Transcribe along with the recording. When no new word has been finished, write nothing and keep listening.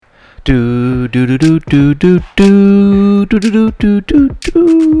do do do do do do do do do do do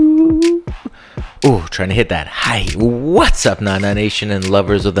do. Oh, trying to hit that. Hi, what's up, Nana Nation and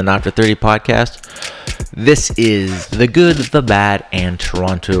lovers of the Not for 30 podcast? This is The Good, the Bad, and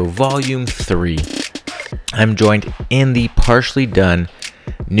Toronto, Volume 3. I'm joined in the partially done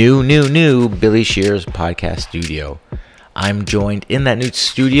new Billy Shears podcast studio. I'm joined in that new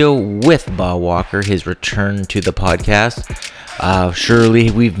studio with Bob Walker, his return to the podcast.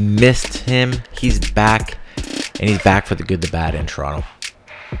 Surely we've missed him. He's back, and he's back for The Good, the Bad, in Toronto.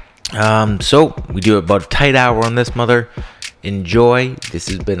 So we do about a tight hour on this mother. Enjoy. This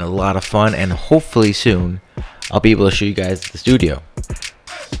has been a lot of fun, and hopefully soon I'll be able to show you guys the studio.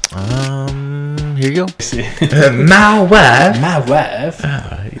 Here you go. My wife.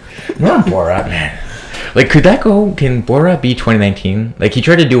 We're on Borat, man. Like, could that go? Can Borat be 2019? Like, he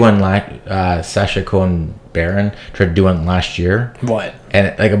tried to do one Sacha Cohen Baron tried to do one last year. What?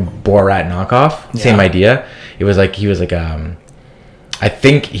 And like a Borat knockoff. Yeah. Same idea. It was like he was like I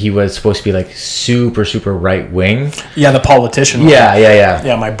think he was supposed to be like super right wing. Yeah, the politician. Yeah.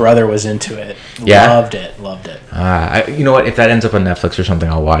 Yeah, my brother was into it. Yeah? Loved it. You know what? If that ends up on Netflix or something,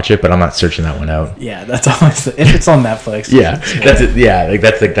 I'll watch it. But I'm not searching that one out. Yeah, that's always if it's on Netflix. Yeah, that's it. Yeah, like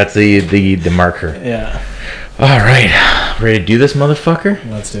that's the marker. Yeah. All right, ready to do this, motherfucker?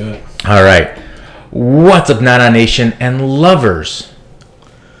 Let's do it. All right. What's up, Nana Nation and lovers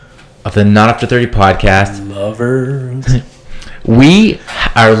of the Not After 30 podcast? Lovers. We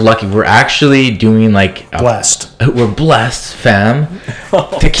are lucky. We're actually doing like Blessed. We're blessed, fam,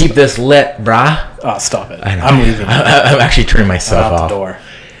 to keep this lit, brah. Oh, stop it. I'm leaving. I'm actually turning myself out off. the door.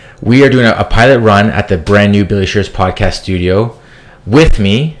 We are doing a pilot run at the brand new Billy Shears podcast studio. With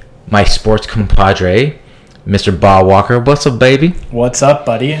me, my sports compadre, Mr. Bob Walker. What's up, baby? What's up,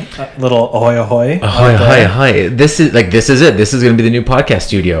 buddy? A little ahoy. Ahoy. This is it. This is going to be the new podcast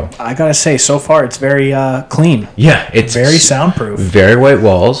studio. I gotta say, so far it's very clean. Yeah, it's very soundproof. Very white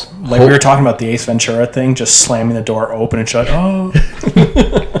walls. Like we were talking about the Ace Ventura thing, just slamming the door open and shut. Oh.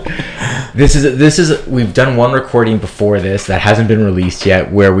 This is. We've done one recording before this that hasn't been released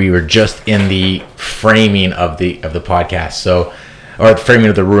yet, where we were just in the framing of the podcast. So. Or the framing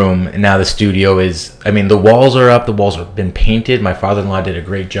of the room, and now the studio is, I mean, the walls are up, the walls have been painted. My father-in-law did a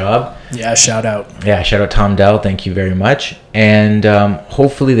great job. Yeah, shout out. Yeah, shout out Tom Dell, thank you very much. And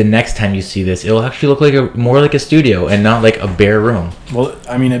hopefully the next time you see this, it'll actually look like more like a studio and not like a bare room. Well,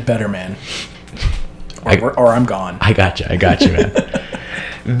 I mean, it better, man. Or I'm gone. I got you, man.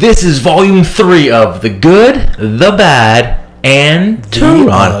 This is volume 3 of The Good, the Bad, and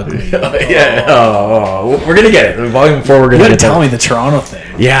Toronto. Yeah, we're gonna get it. Volume 4, we're gonna. You gotta get tell me the Toronto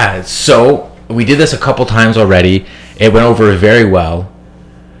thing. Yeah, so we did this a couple times already. It went over very well.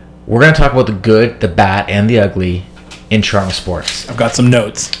 We're gonna talk about the good, the bad, and the ugly in Toronto sports. I've got some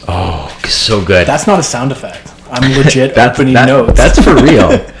notes. Oh, so good. That's not a sound effect. I'm legit opening notes. That's for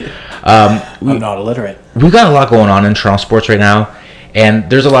real. I'm not illiterate. We've got a lot going on in Toronto sports right now, and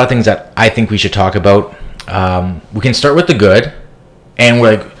there's a lot of things that I think we should talk about. We can start with the good, and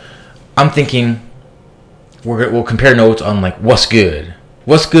I'm thinking we'll compare notes on like what's good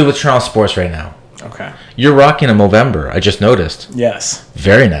with Toronto sports right now. Okay. You're rocking a Movember. I just noticed. Yes.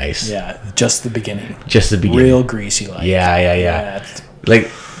 Very nice. Yeah, just the beginning. Real greasy like. Yeah.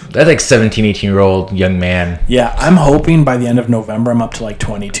 Like that's like 17, 18-year-old young man. Yeah, I'm hoping by the end of November I'm up to like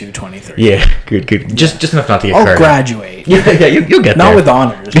 22, 23. Yeah, good. Just enough not to get I'll carded. graduate. Yeah, you'll get there. Not with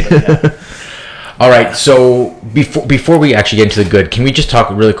honors, but yeah. All right, so before we actually get into the good, can we just talk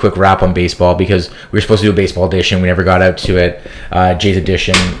a really quick wrap on baseball, because we were supposed to do a baseball edition, we never got out to it. Jay's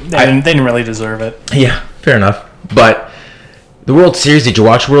edition. They didn't really deserve it. Yeah, fair enough. But the World Series, did you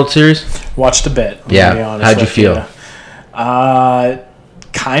watch World Series? Watched a bit. Yeah. How'd you feel?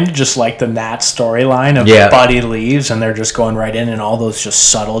 Kind of just like the Nat storyline of Buddy leaves and they're just going right in, and all those just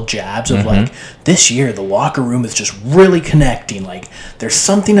subtle jabs of like, this year the locker room is just really connecting. Like, there's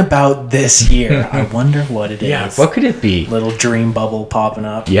something about this year. I wonder what it is. Yeah, what could it be? Little dream bubble popping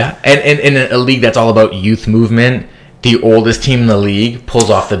up. Yeah, and in a league that's all about youth movement, the oldest team in the league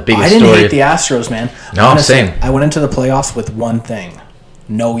pulls off the biggest story. I didn't hate the Astros, man. No, honestly, same. I went into the playoffs with one thing: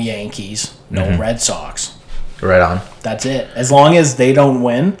 no Yankees, no Red Sox. Right on. That's it. As long as they don't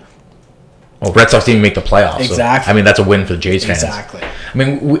win. Well, Red Sox didn't make the playoffs. Exactly. So, I mean, that's a win for the Jays fans. Exactly. I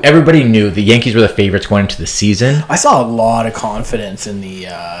mean, everybody knew the Yankees were the favorites going into the season. I saw a lot of confidence in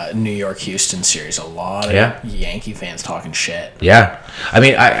the New York-Houston series. A lot of Yankee fans talking shit. Yeah. I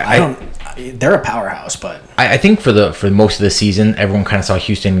mean, they're a powerhouse, but I think for most of the season, everyone kind of saw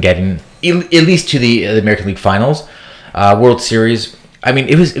Houston getting at least to the American League Finals, World Series. I mean,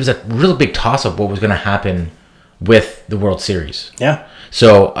 it was a real big toss-up what was going to happen with the World Series. Yeah.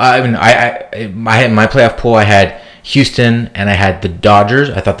 So I mean, I had my playoff pool. I had Houston and I had the Dodgers.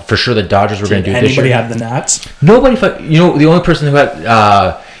 I thought for sure the Dodgers were going to do it this year. Anybody have the Nats? Nobody. The only person who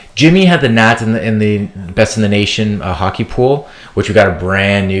had Jimmy had the Nats in the best in the nation hockey pool, which we got a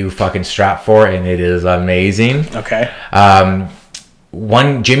brand new fucking strap for, and it is amazing. Okay.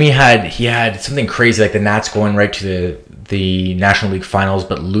 Jimmy had something crazy like the Nats going right to the National League Finals,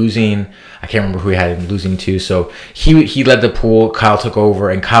 but losing. I can't remember who he had him losing to. So he led the pool. Kyle took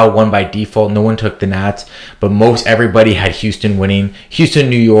over, and Kyle won by default. No one took the Nats, but everybody had Houston winning. Houston,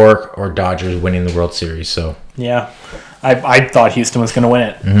 New York, or Dodgers winning the World Series. So yeah, I thought Houston was going to win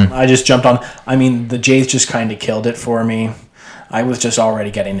it. Mm-hmm. I just jumped on. I mean, the Jays just kind of killed it for me. I was just already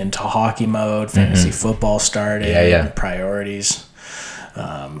getting into hockey mode. Fantasy football started. Yeah. Priorities.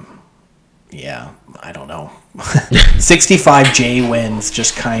 Yeah, I don't know. 65 J wins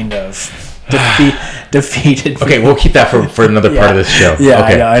just kind of defeated me. Okay, we'll keep that for another part of this show. Yeah,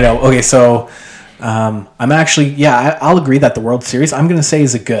 okay. I know. Okay, so I'm actually, I'll agree that the World Series, I'm going to say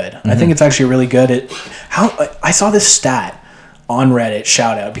is a good. Mm-hmm. I think it's actually really good. I saw this stat on Reddit,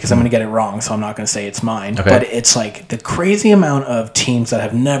 shout out, because I'm going to get it wrong, so I'm not going to say it's mine. Okay. But it's like the crazy amount of teams that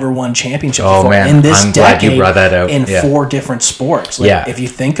have never won championships before in this decade. Glad you brought that out. In 4 different sports. Like, if you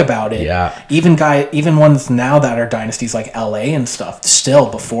think about it, even ones now that are dynasties like LA and stuff, still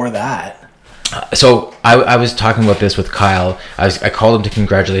before that. So I was talking about this with Kyle. I called him to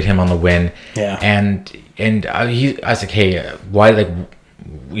congratulate him on the win. Yeah. And I was like, hey, why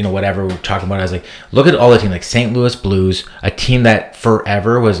whatever we're talking about, I was like, look at all the teams, like St. Louis Blues, a team that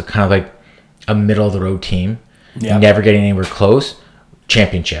forever was kind of like a middle of the road team, never getting anywhere close,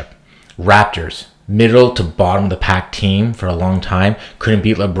 championship. Raptors, middle to bottom of the pack team for a long time, couldn't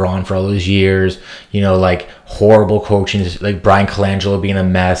beat LeBron for all those years, like horrible coaching, like Brian Colangelo being a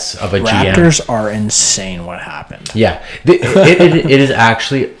mess of a GM. Raptors are insane what happened. Yeah. It is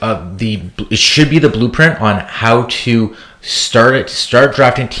actually it should be the blueprint on how to start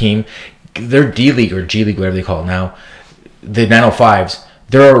drafting team. Their D-League or G-League, whatever they call it now, the 905s,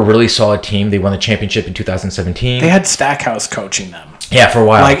 they're a really solid team. They won the championship in 2017. They had Stackhouse coaching them. Yeah, for a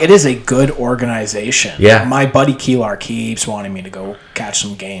while. Like, it is a good organization. Yeah. My buddy Keelar keeps wanting me to go catch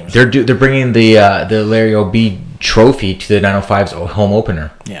some games. They're bringing the Larry O'B trophy to the 905's home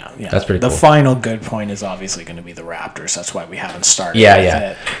opener. Yeah. That's pretty cool. The final good point is obviously going to be the Raptors. That's why we haven't started with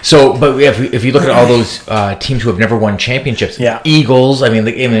it. So, but if you look at all those teams who have never won championships, Eagles, I mean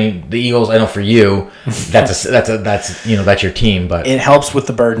the Eagles, I know for you, that's your team, but it helps with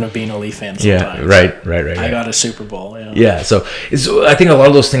the burden of being a Leaf fan sometimes. Yeah, right. I got a Super Bowl, Yeah, so I think a lot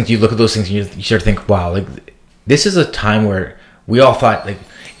of those things, you look at those things and you start to think, wow, like this is a time where we all thought, like,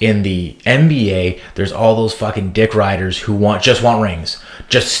 in the NBA, there's all those fucking dick riders who just want rings,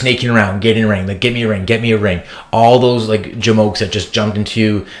 just snaking around, getting a ring, like, get me a ring. All those, like, jamokes that just jumped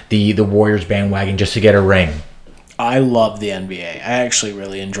into the Warriors bandwagon just to get a ring. I love the NBA. I actually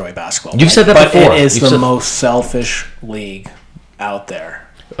really enjoy basketball. You've said that before. But it is the most selfish league out there.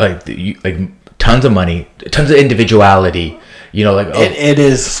 Like tons of money, tons of individuality. It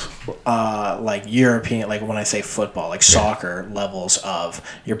is like European, like when I say football, like soccer levels of,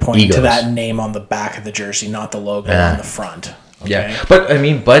 you're pointing to that name on the back of the jersey, not the logo on the front. Okay? Yeah, but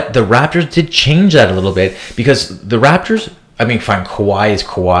the Raptors did change that a little bit, because the Raptors, I mean, fine, Kawhi is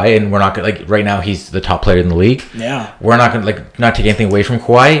Kawhi, and we're not gonna, like, right now he's the top player in the league. Yeah, we're not gonna, like, not take anything away from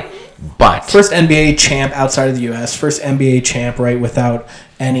Kawhi, but first NBA champ outside of the U.S., first NBA champ, right, without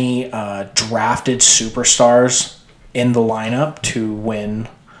any drafted superstars in the lineup to win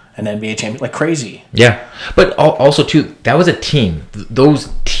an NBA champion, like crazy. Yeah, but also too, that was a team. Those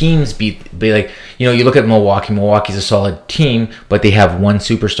teams be like, you look at Milwaukee. Milwaukee's a solid team, but they have one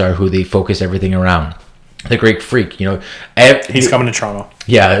superstar who they focus everything around. The Greek Freak, he's coming to Toronto.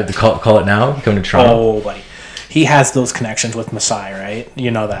 Yeah, call it now. He's coming to Toronto. Oh, buddy. He has those connections with Masai, right?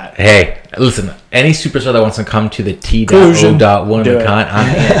 You know that. Hey, listen, any superstar that wants to come to the T.O.1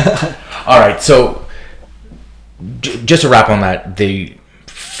 I'm in. All right, so just to wrap on that, the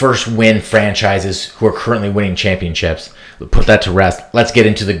first win franchises who are currently winning championships, put that to rest. Let's get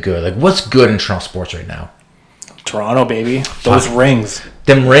into the good. Like, what's good in Toronto sports right now? Toronto, baby. Those rings.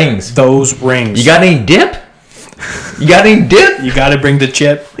 Them rings. Those rings. You got any dip? You got any dip? You got to bring the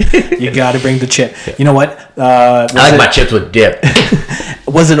chip. You know what? I like my chips with dip.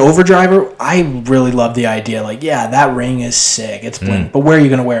 Was it Overdrive? I really love the idea. Like, yeah, that ring is sick. It's bling. But where are you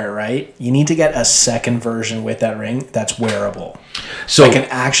going to wear it, right? You need to get a second version with that ring that's wearable. So, like an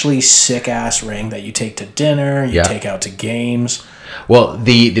actually sick-ass ring that you take to dinner, you take out to games. Well,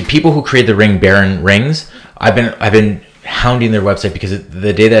 the people who create the Ring Baron rings, I've been hounding their website because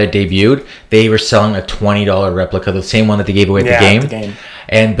the day that it debuted, they were selling a $20 replica, the same one that they gave away at the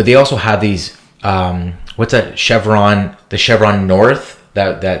game. But they also have these what's that the Chevron North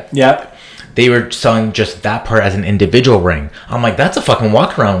that they were selling just that part as an individual ring. I'm like, that's a fucking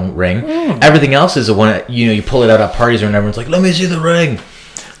walk around ring. Everything else is the one that, you pull it out at parties and everyone's like, let me see the ring.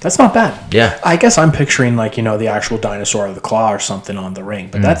 That's not bad. Yeah. I guess I'm picturing the actual dinosaur or the claw or something on the ring.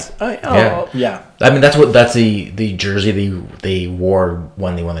 But that's yeah. I mean, that's the jersey they wore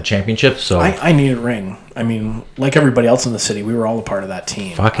when they won the championship. So I need a ring. I mean, like everybody else in the city, we were all a part of that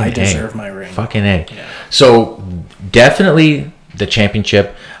team. I deserve my ring. Fucking A. Yeah. So definitely the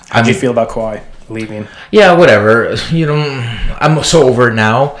championship. How do you feel about Kawhi leaving? Yeah, whatever. I'm so over it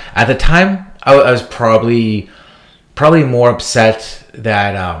now. At the time, I was probably more upset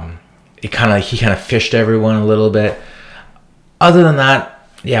that he kind of fished everyone a little bit. Other than that,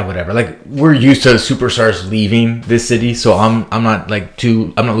 yeah, whatever. Like, we're used to superstars leaving this city, so I'm not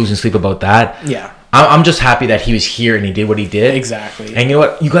losing sleep about that. Yeah. I'm just happy that he was here and he did what he did. Exactly. And you know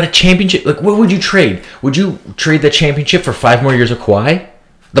what? You got a championship. Like, what would you trade? Would you trade the championship for 5 more years of Kawhi?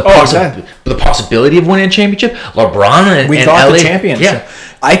 The possibility of winning a championship? LeBron and we got LA, the championship. Yeah.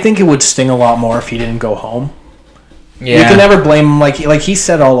 I think it would sting a lot more if he didn't go home. Yeah. You can never blame him. Like he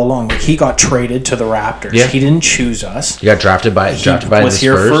said all along, like, he got traded to the Raptors. Yeah. He didn't choose us. He got drafted by the Spurs. He was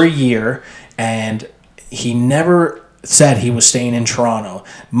here for a year, and he never said he was staying in Toronto.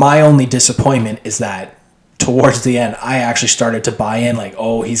 My only disappointment is that towards the end, I actually started to buy in, like,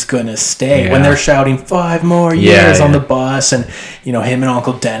 oh, he's going to stay. Yeah. When they're shouting 5 more years on the bus, and, him and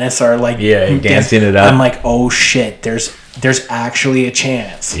Uncle Dennis are, like, dancing it up. I'm like, oh, shit, there's actually a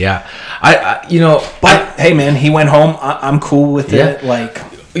chance. Yeah. Hey, man, he went home. I'm cool with it. Like,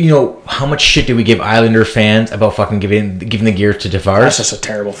 how much shit do we give Islander fans about fucking giving the gear to Tavares? That's just a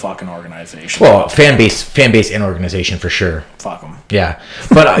terrible fucking organization. Well, fan base and organization for sure. Fuck them. Yeah,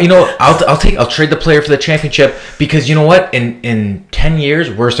 but I'll trade the player for the championship, because you know what? In 10 years,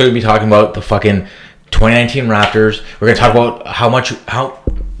 we're still gonna be talking about the fucking 2019 Raptors. We're gonna talk about how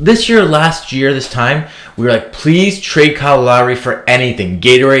last year, this time, we were like, please trade Kyle Lowry for anything.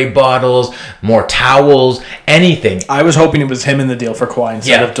 Gatorade bottles, more towels, anything. I was hoping it was him in the deal for Kawhi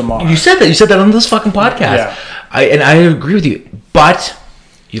instead of DeMar. You said that on this fucking podcast. Yeah. I agree with you. But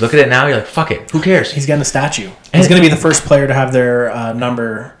you look at it now, you're like, fuck it. Who cares? He's getting a statue. He's going to be the first player to have their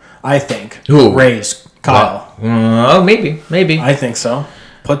number, I think. Who? Raised. Kyle. Oh, maybe. I think so.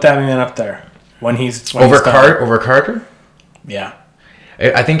 Put that man up there. When he's over Carter? Yeah.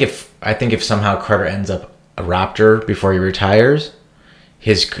 I think if somehow Carter ends up a Raptor before he retires,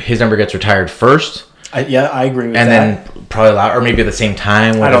 his number gets retired first. I agree with that. And then probably or maybe at the same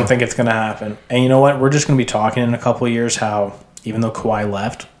time. I don't think it's going to happen. And you know what? We're just going to be talking in a couple of years how, even though Kawhi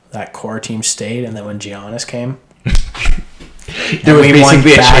left, that core team stayed, and then when Giannis came, there was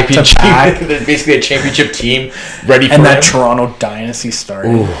basically a championship. There's basically a championship team ready for and that him. Toronto dynasty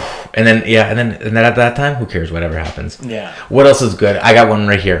started. Ooh. And then at that time, who cares? Whatever happens. Yeah. What else is good? I got one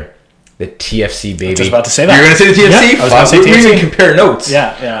right here. The TFC, baby. I was just about to say that. You're going to say the TFC? Yeah, I was going to say TFC. We're going to compare notes.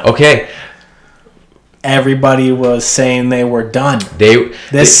 Yeah. Okay. Everybody was saying they were done.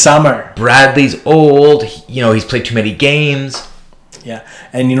 This summer. Bradley's old. He's played too many games. Yeah.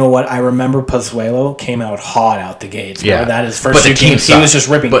 And you know what? I remember Pozuelo came out hot out the gates. Yeah. That is first two games. He was just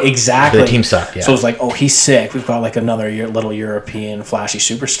ripping. Exactly. The team sucked, yeah. So it was like, oh, he's sick. We've got like another little European flashy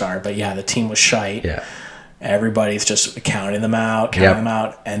superstar. But yeah, the team was shite. Yeah. Everybody's just counting them out.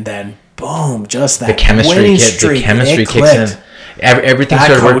 And then, boom, just that the chemistry winning kit, streak. The chemistry kicks in. Everything that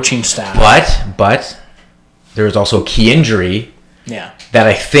started coaching working. staff. But there was also a key injury that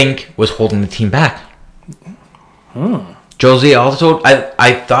I think was holding the team back. Josie also,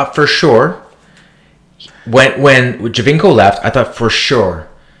 I thought for sure, when Javinko left, I thought for sure,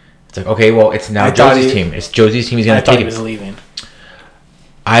 it's like, okay, well, it's now Josie's team. It's Josie's team. He's going to take it. I thought he was leaving.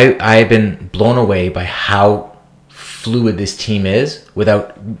 I've been blown away by how fluid this team is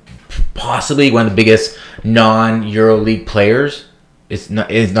without possibly one of the biggest non-EuroLeague players. It's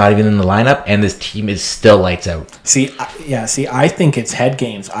not even in the lineup, and this team is still lights out. See, I think it's head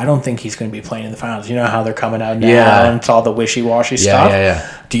games. I don't think he's going to be playing in the finals. You know how they're coming out now, and it's all the wishy-washy stuff?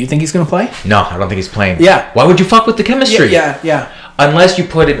 Yeah. Do you think he's going to play? No, I don't think he's playing. Yeah. Why would you fuck with the chemistry? Yeah. Unless you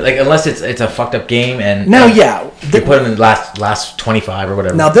put it, unless it's a fucked up game, and you put him in the last 25 or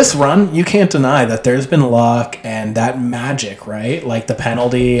whatever. Now this run, you can't deny that there's been luck and that magic, right? Like the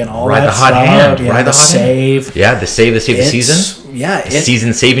penalty and all that stuff. Ride the hot save. Hand. Yeah, the save the season. Yeah,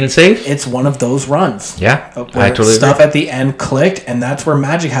 season saving save. It's one of those runs. Yeah, I totally stuff agree. At the end clicked, and that's where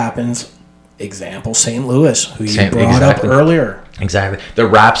magic happens. Example, St. Louis, who you brought up earlier. Exactly. The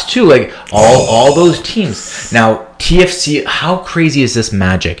Raps too, like all those teams. Now TFC, how crazy is this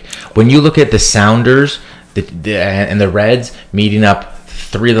magic? When you look at the Sounders and the Reds meeting up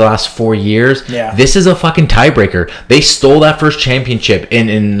 3 of the last 4 years, this is a fucking tiebreaker. They stole that first championship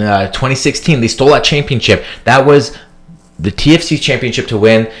in 2016. They stole that championship. That was the TFC championship to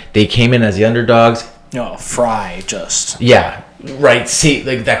win. They came in as the underdogs. Fry just. Yeah. Right, see,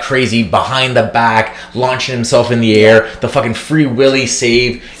 like that crazy behind the back, launching himself in the air, the fucking Free Willy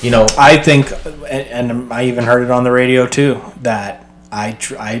save, I think, and I even heard it on the radio too, that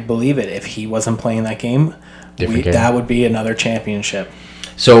I believe it. If he wasn't playing that game, that would be another championship.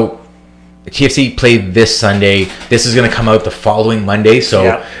 So, TFC played this Sunday. This is going to come out the following Monday.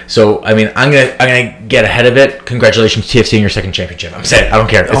 So I mean, I'm gonna get ahead of it. Congratulations, TFC, on your second championship. I'm saying, I don't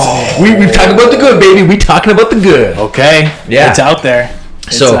care. We've talking about the good, baby. We talking about the good. Okay. Yeah. It's out there.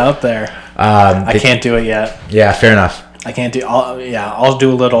 It's out there. I can't do it yet. Yeah, fair enough. I can't do. I'll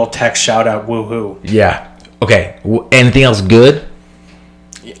do a little text shout out. Woohoo. Yeah. Okay. Anything else good?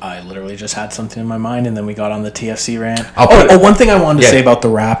 I literally just had something in my mind, and then we got on the TFC rant. One thing I wanted to say about the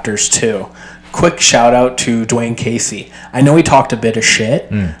Raptors, too. Quick shout out to Dwayne Casey. I know he talked a bit of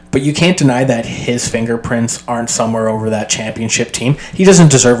shit, but you can't deny that his fingerprints aren't somewhere over that championship team. He doesn't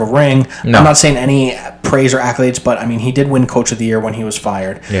deserve a ring. No. I'm not saying any praise or accolades, but I mean, he did win Coach of the Year when he was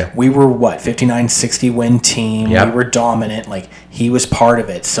fired. Yeah. We were 59-60 win team. Yep. We were dominant. Like, he was part of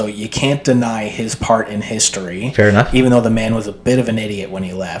it, so you can't deny his part in history. Fair enough. Even though the man was a bit of an idiot when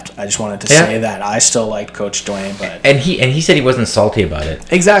he left. I just wanted to say that. I still liked Coach Dwayne, but and he said he wasn't salty about it.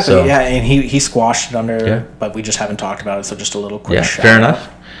 Exactly. So. Yeah, and he squashed it under, but we just haven't talked about it, so just a little quick shout fair enough.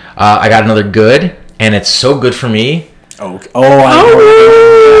 I got another good, and it's so good for me. Wolfpack.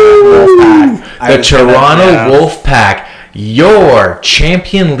 The Toronto Wolfpack, your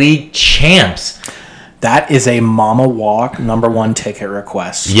Champion League champs. That is a Mama Walk #1 ticket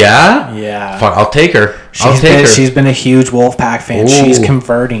request. Yeah? Yeah. Fuck, I'll take her. She's been a huge Wolfpack fan. Ooh. She's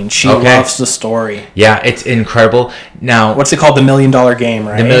converting. She loves the story. Yeah, it's incredible. Now, what's it called? The $1 million game,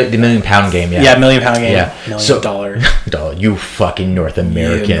 right? The $1 million game, yeah. Yeah, $1 million game. Yeah. $1 million. You fucking North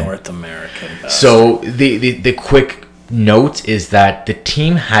American. You North American bastard. So the quick note is that the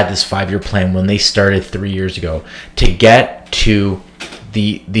team had this 5-year plan when they started 3 years ago to get to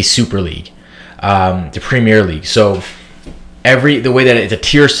the Super League. The Premier League. So the way that it's a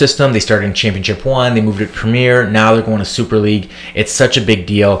tier system, they started in Championship 1, they moved it to Premier, now they're going to Super League. It's such a big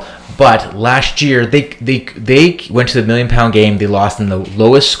deal. But last year they went to the £1 million game. They lost in the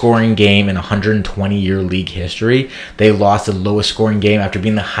lowest scoring game in 120-year league history. They lost the lowest scoring game after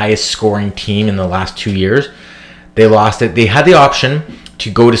being the highest scoring team in the last 2 years. They lost it. They had the option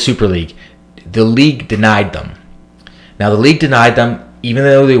to go to Super League. The league denied them. Now the league denied them. Even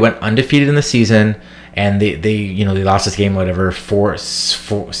though they went undefeated in the season, and they lost this game, whatever, 6-4,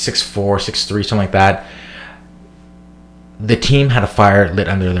 6-3, something like that. The team had a fire lit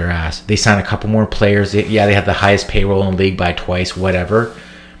under their ass. They signed a couple more players. They had the highest payroll in the league by twice, whatever.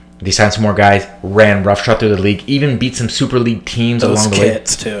 They signed some more guys, ran roughshod through the league, even beat some Super League teams along the way. Those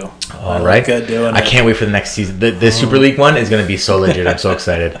kits, too. All right. Good doing I can't wait for the next season. The Super League one is going to be so legit. I'm so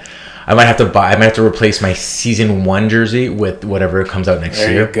excited. I might have to replace my season 1 jersey with whatever comes out next year.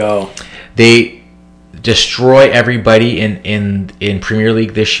 There you go. They destroy everybody in Premier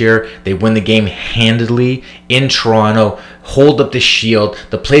League this year. They win the game handedly in Toronto, hold up the shield.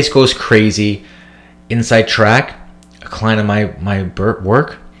 The place goes crazy. Inside track, a client of my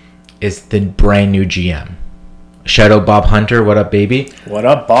work is the brand new GM. Shout out Bob Hunter. What up, baby? What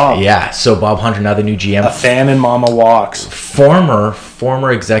up, Bob? Yeah, so Bob Hunter, now the new GM. A fan in Mama Walks.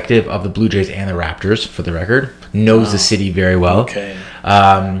 Former executive of the Blue Jays and the Raptors, for the record. Knows the city very well. Okay.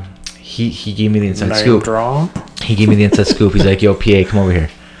 He gave me the inside scoop. Drop. He gave me the inside scoop. He's like, yo, PA, come over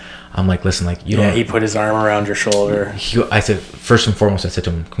here. I'm like, listen, like, you don't... he put his arm around your shoulder. I said, first and foremost, I said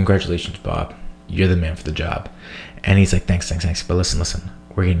to him, congratulations, Bob. You're the man for the job. And he's like, thanks. But listen.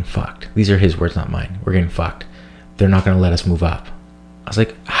 We're getting fucked. These are his words, not mine. We're getting fucked. They're not going to let us move up. I was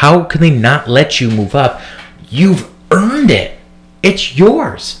like, how can they not let you move up? You've earned it. It's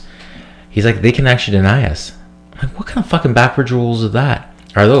yours. He's like, they can actually deny us. I'm like, what kind of fucking backwards rules are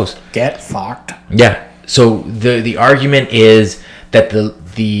those? Get fucked. Yeah. So the argument is that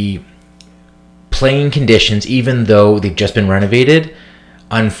the playing conditions, even though they've just been renovated,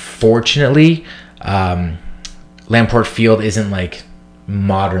 unfortunately, Lamport Field isn't like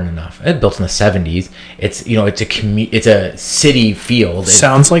modern enough. It's built in the 70s. It's a city field.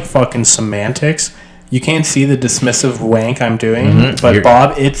 Sounds like fucking semantics. You can't see the dismissive wank I'm doing, but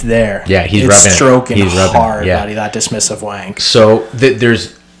Bob, it's there. Yeah, he's rubbing it. Stroking hard, buddy. That dismissive wank. So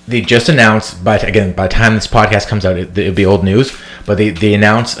there's they just announced, by the time this podcast comes out, it'll be old news, but they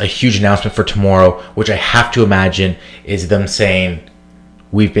announced a huge announcement for tomorrow, which I have to imagine is them saying,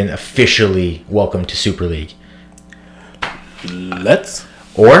 we've been officially welcomed to Super League. Let's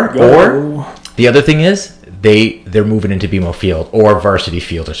Or go. the other thing is, they're moving into BMO Field or Varsity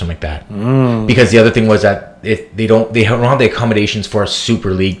Field or something like that. Because the other thing was that they don't have the accommodations for a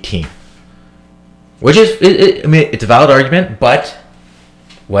Super League team. Which is, I mean, it's a valid argument, but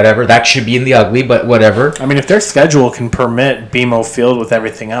whatever. That should be in the ugly, but whatever. I mean, if their schedule can permit BMO Field with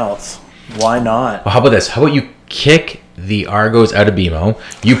everything else, why not? Well, how about this? How about you kick the Argos out of BMO?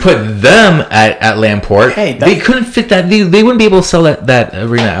 You put them at Lamport. Hey, they couldn't fit that. They wouldn't be able to sell that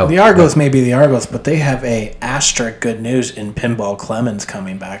arena out. The Argos may be the Argos, but they have a asterisk good news in Pinball Clemens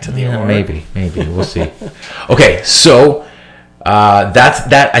coming back to the award. Maybe. We'll see. Okay, so that's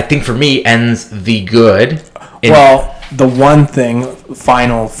that. I think for me ends the good. Well, the one thing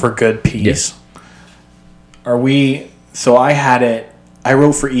final for good piece. Yes. Are we? So I had it. I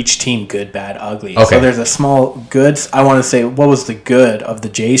wrote for each team good, bad, ugly. Okay. So there's a small goods. I want to say what was the good of the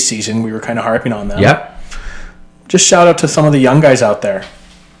Jays season? We were kind of harping on them. Yep. Just shout out to some of the young guys out there.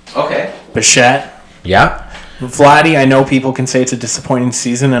 Okay. Bichette. Yeah. Vladdy, I know people can say it's a disappointing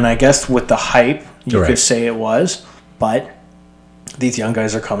season, and I guess with the hype, you Right. could say it was, but these young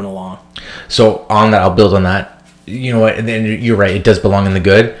guys are coming along. So on that, I'll build on that. You know what? And then you're right. It does belong in the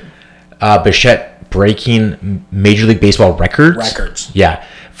good. Bichette breaking Major League Baseball records. Yeah.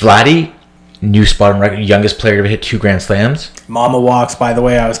 Vladdy, new spot on record, youngest player to ever hit 2 Grand Slams. Mama Walks, by the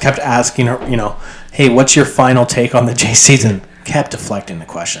way, I was kept asking her, hey, what's your final take on the J season? Kept deflecting the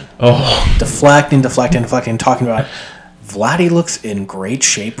question. Oh. Deflecting, talking about Vladdy looks in great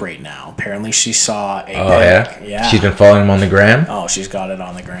shape right now. Apparently she saw a pic. Yeah. She's been following him on the gram. Oh, she's got it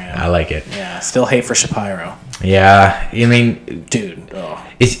on the gram. I like it. Yeah. Still hate for Shapiro. Yeah. I mean, dude. Oh.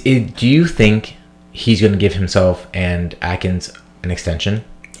 Do you think he's going to give himself and Atkins an extension?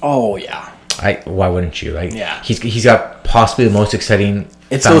 Oh, yeah. Why wouldn't you? Yeah. He's got possibly the most exciting.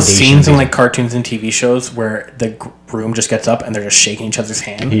 It's those scenes in like cartoons and TV shows where the groom just gets up and they're just shaking each other's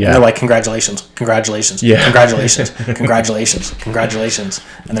hand. Yeah. And they're like, congratulations, Yeah. congratulations.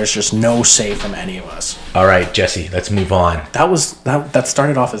 And there's just no say from any of us. All right, Jesse, let's move on. That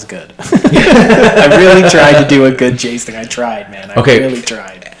started off as good. I really tried to do a good Jays thing. I tried, man. I really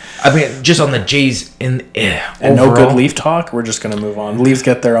tried. I mean, just on the Jays and overall, no good Leaf talk. We're just gonna move on. Leafs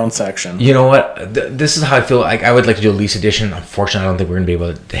get their own section. You know what? This is how I feel. Like I would like to do a Leafs edition. Unfortunately, I don't think we're gonna be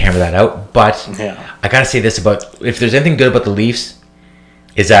able to hammer that out. But I gotta say this about if there's anything good about the Leafs,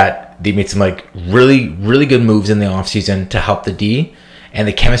 is that they made some like really really good moves in the offseason to help the D, and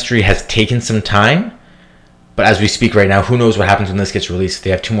the chemistry has taken some time. But as we speak right now, who knows what happens when this gets released? They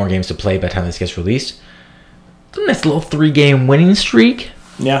have 2 more games to play by the time this gets released. It's a nice little 3-game winning streak.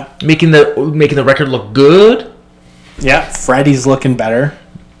 Yeah, making the record look good. Yeah, Freddie's looking better.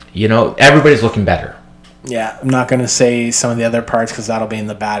 Everybody's looking better. Yeah, I'm not going to say some of the other parts because that'll be in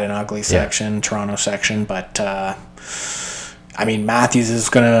the bad and ugly section, Toronto section. But I mean, Matthews is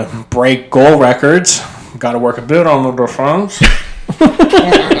going to break goal records. Got to work a bit on the defense,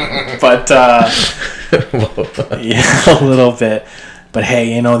 but yeah, a little bit. But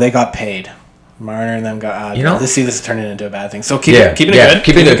hey, they got paid. Marner and them got. This is turning into a bad thing. So keeping it good.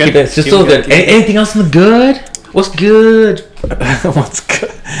 Keeping it good. It's still good. Anything else in the good? What's good? What's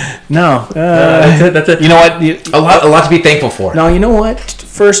good? No. That's it. You know what? A lot to be thankful for. No, you know what?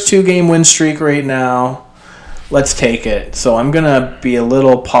 First 2-game win streak right now. Let's take it. So I'm going to be a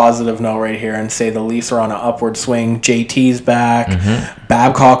little positive note right here and say the Leafs are on an upward swing. JT's back. Mm-hmm.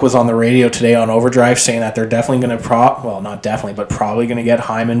 Babcock was on the radio today on Overdrive saying that they're definitely going to not definitely, but probably going to get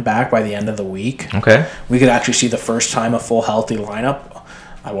Hyman back by the end of the week. Okay. We could actually see the first time a full healthy lineup.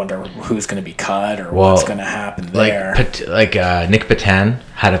 I wonder who's going to be cut or what's going to happen there. Nick Patan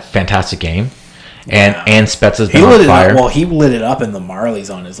had a fantastic game. And Spets has been on fire. He lit it up in the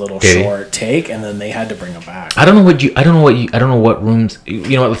Marlies on his little short take, and then they had to bring him back. I don't know what rooms. You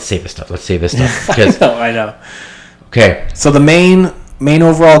know what? Let's save this stuff. I know. Okay. So the main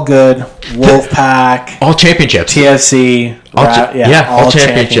overall good Wolfpack, all championships, TFC, all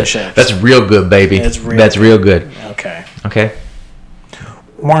championships. That's real good, baby. That's real good. Okay.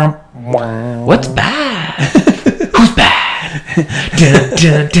 What's bad? Who's bad?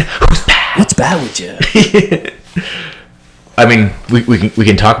 Dun, who's bad? What's bad with you? I mean, we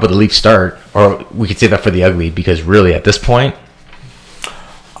can talk about the Leafs start, or we could say that for the ugly, because really at this point,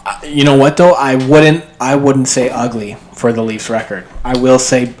 you know what though, I wouldn't say ugly for the Leafs record. I will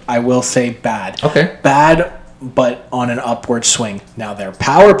say bad. Okay. Bad, but on an upward swing. Now their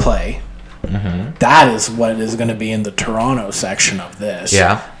power play Mm-hmm. That is what is going to be in the Toronto section of this.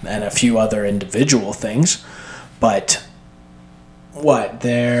 Yeah. And a few other individual things. But what?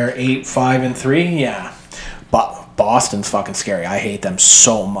 They're 8-5-3? Yeah. But Boston's fucking scary. I hate them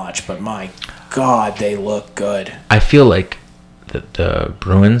so much, but my God, they look good. I feel like the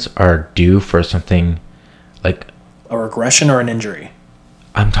Bruins are due for something like a regression or an injury.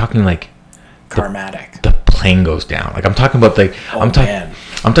 I'm talking like karmatic. The plane goes down. Like I'm talking about like I'm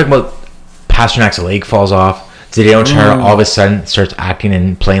talking about Pasternak's leg falls off. Zdeno Chara all of a sudden starts acting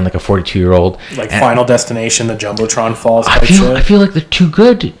and playing like a 42-year-old. Like Final Destination, the Jumbotron falls. I feel like they're too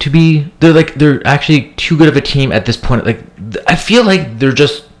good to be. They're actually too good of a team at this point. Like I feel like they're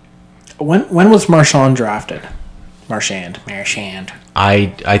just. When was Marchand drafted? Marchand.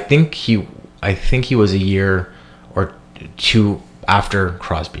 I think he was a year or two after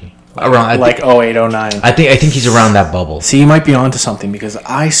Crosby. Around like 08-09. I think he's around that bubble. See, you might be onto something because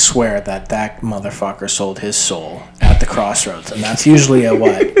I swear that motherfucker sold his soul at the Crossroads, and that's usually a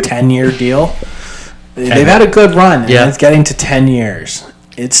 10-year deal. They've had a good run, and it's getting to 10 years.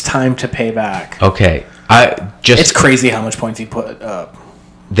 It's time to pay back. Okay, it's crazy how much points he put up.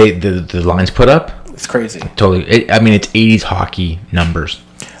 The lines put up. It's crazy. Totally. It's 80s hockey numbers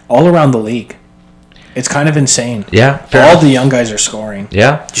all around the league. It's kind of insane. Yeah. All the young guys are scoring.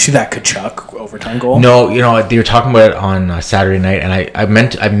 Yeah. Did you see that Kachuk overtime goal? No, they were talking about it on Saturday night, and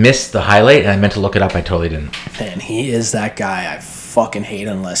I missed the highlight, and I meant to look it up. I totally didn't. Man, he is that guy I fucking hate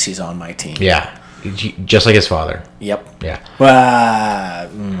unless he's on my team. Yeah. Just like his father. Yep. Yeah. Yeah.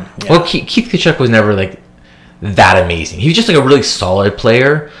 Well, Keith Kachuk was never like that amazing. He was just like a really solid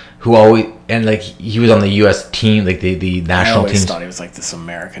player who always, and like he was on the U.S. team, like the national team. I always thought he was like this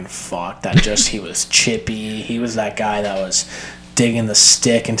American fuck that just he was chippy. He was that guy that was digging the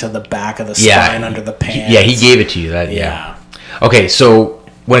stick into the back of the spine under the pants. Yeah, he gave it to you. Yeah. Okay, so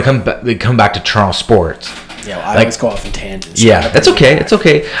when we come back to Toronto sports. Yeah, well, I always go off in tangents. Yeah, that's okay. It's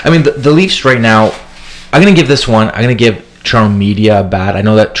okay. I mean, the Leafs right now. I'm gonna give this one. I'm gonna give Toronto media a bad. I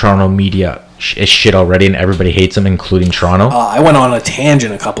know that Toronto media is shit already, and everybody hates them, including Toronto. I went on a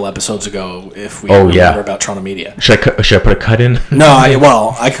tangent a couple episodes ago. If we remember about Toronto media, should I put a cut in? No,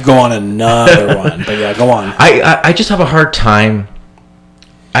 I could go on another one, but yeah, go on. I just have a hard time.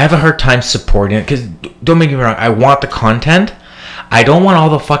 I have a hard time supporting it because don't make me wrong. I want the content. I don't want all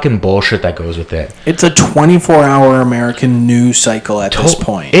the fucking bullshit that goes with it. It's a 24-hour American news cycle at this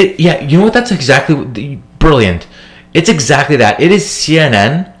point. You know what? That's exactly brilliant. It's exactly that. It is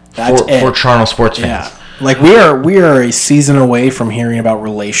CNN. For Toronto sports fans. Yeah. Like we are a season away from hearing about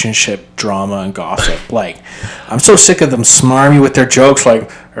relationship drama and gossip. Like I'm so sick of them smarmy with their jokes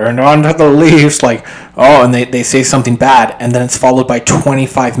like and on to the Leafs like and they say something bad and then it's followed by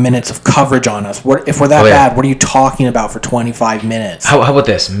 25 minutes of coverage on us. If we're that bad, what are you talking about for 25 minutes? How about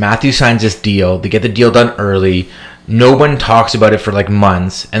this? Matthew signs this deal. They get the deal done early. No one talks about it for like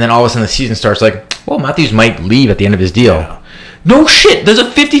months, and then all of a sudden the season starts like, well, Matthews might leave at the end of his deal. Yeah. No shit. There's a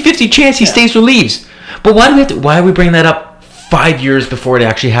 50-50 chance he stays or leaves. But why are we bringing that up 5 years before it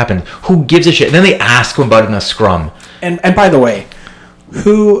actually happened? Who gives a shit? And then they ask him about it in a scrum. And by the way,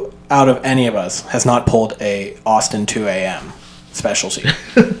 who out of any of us has not pulled a Austin 2 a.m. specialty?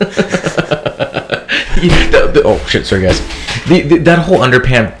 Oh shit! Sorry guys. That whole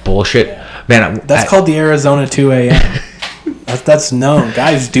underpants bullshit, man. That's called the Arizona 2 a.m. That's known.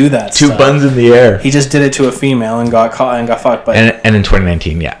 Guys do that. Two buns in the air. He just did it to a female and got caught and got fucked. But and in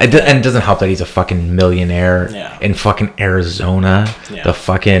 2019, and it doesn't help that he's a fucking millionaire in fucking Arizona, the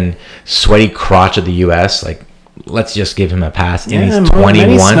fucking sweaty crotch of the U.S. Like, let's just give him a pass. And he's 21.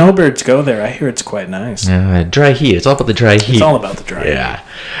 Many snowbirds go there. I hear it's quite nice. Dry heat. It's all about the dry heat. It's all about the dry heat. Yeah.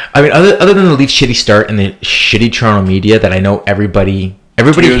 I mean, other than the Leafs' shitty start and the shitty Toronto media that I know everybody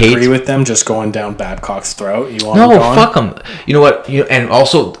hates. Do you agree with them just going down Babcock's throat? You want no, fuck them. You know what? And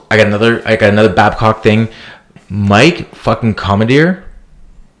also, I got another Babcock thing. Mike fucking Commandeer.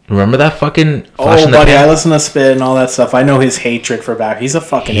 Remember that fucking flash in the pan? I listen to Spit and all that stuff. I know his hatred for Babcock. He's a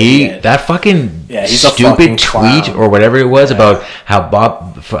fucking idiot. That fucking he's stupid a fucking tweet or whatever it was about how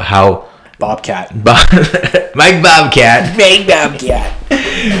Bobcat. Mike Bobcat. Mike Bobcat.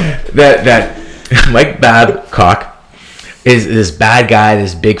 that Mike Babcock is this bad guy,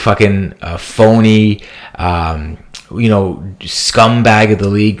 this big fucking phony, scumbag of the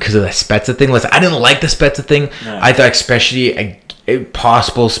league because of the Spezza thing. Listen, I didn't like the Spezza thing. No. I thought especially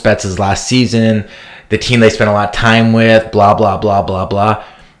possible Spezza's last season, the team they spent a lot of time with, blah, blah, blah, blah, blah.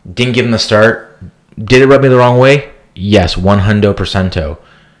 Didn't give him the start. Did it rub me the wrong way? Yes, 100%.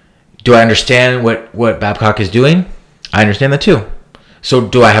 Do I understand what Babcock is doing? I understand that too. So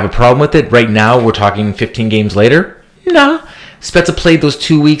do I have a problem with it? Right now, we're talking 15 games later? Nah. Spezza played those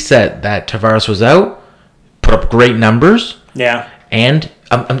 2 weeks that Tavares was out, put up great numbers. Yeah. And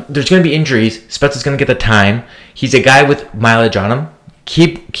there's going to be injuries. Spezza's going to get the time. He's a guy with mileage on him.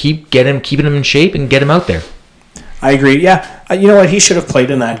 Keeping him in shape and get him out there. I agree. Yeah. You know what? He should have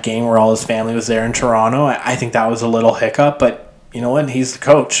played in that game where all his family was there in Toronto. I think that was a little hiccup, but you know what? He's the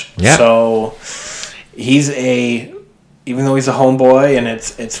coach. Yeah. So even though he's a homeboy and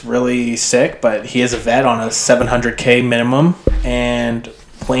it's really sick, but he is a vet on a $700K minimum, and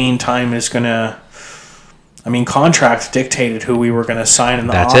playing time is going to... I mean, contracts dictated who we were going to sign in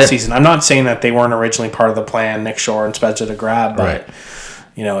the offseason. I'm not saying that they weren't originally part of the plan, Nick Shore and Spezza to grab, but... Right.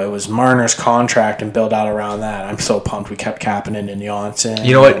 You know, it was Marner's contract and build out around that. I'm so pumped we kept Kapanen and Johnson.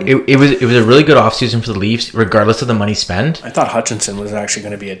 You know what? It was a really good offseason for the Leafs, regardless of the money spent. I thought Hutchinson was actually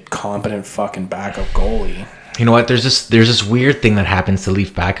going to be a competent fucking backup goalie. You know what? There's this weird thing that happens to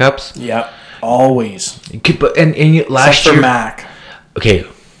Leaf backups. Yep, always. And last year, Mac. Okay,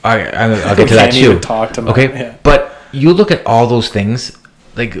 all right, I'll get to that too. Talk to Mac. Okay, yeah. But you look at all those things,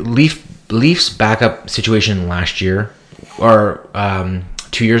 like Leafs backup situation last year, or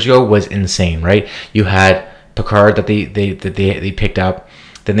 2 years ago, was insane, right? You had Picard that they picked up.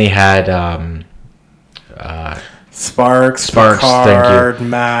 Then they had Sparks, Picard,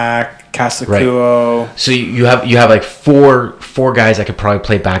 Mac, Casacuo. Right. So you have like four guys that could probably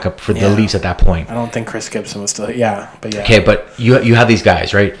play backup for the Leafs at that point. I don't think Chris Gibson was still but yeah. Okay, but you have these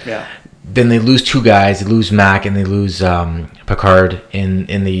guys, right? Yeah. Then they lose two guys. They lose Mac and they lose Picard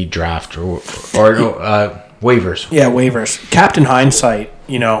in the draft or waivers. Yeah, waivers. Captain hindsight,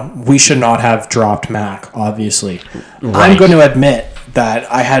 you know, we should not have dropped Mac, obviously. Right. I'm going to admit that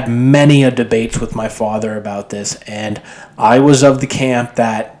I had many a debates with my father about this, and I was of the camp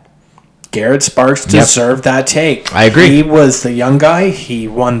that Garrett Sparks deserved that take. I agree. He was the young guy. He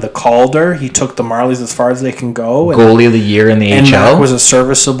won the Calder. He took the Marlies as far as they can go. Goalie of the year in the and HL. Mac was a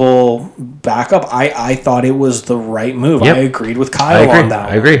serviceable backup. I thought it was the right move. Yep. I agreed with Kyle on that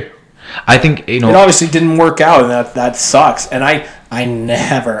one. I agree. I think, you know, it obviously didn't work out, and that sucks. And I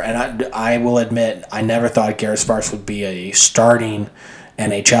never, and I will admit, I never thought Garrett Sparks would be a starting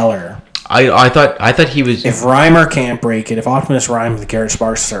NHLer. I thought he was. If Reimer can't break it, if Optimus rhymes, Garrett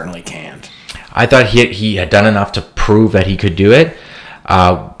Sparks certainly can't. I thought he had done enough to prove that he could do it,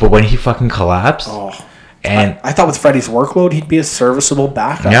 but when he fucking collapsed, and I thought with Freddie's workload, he'd be a serviceable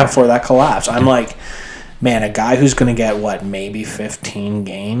backup before that collapse. I'm like, man, a guy who's going to get, maybe 15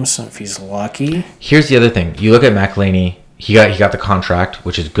 games if he's lucky. Here's the other thing. You look at McElhinney, he got the contract,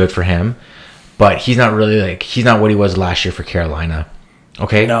 which is good for him, but he's not really he's not what he was last year for Carolina.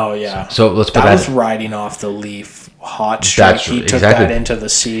 Okay? No, yeah. So let's put that was riding off the Leaf hot streak. He took that into the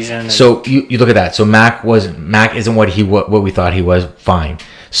season. So you look at that. So Mac isn't what we thought he was. Fine.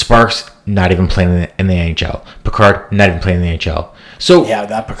 Sparks not even playing in the NHL. Picard not even playing in the NHL. So yeah,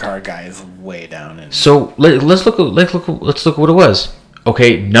 that Picard guy is way down. So let's look at what it was.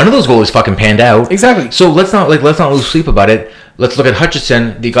 Okay, none of those goalies fucking panned out. Exactly. So let's not lose sleep about it. Let's look at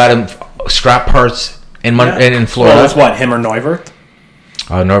Hutchinson. They got him scrap parts in Florida. Well, that's what, him or Neuvirth?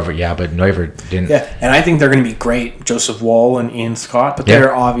 Neuvirth, yeah, but Neuvirth didn't. Yeah, and I think they're going to be great, Joseph Woll and Ian Scott, but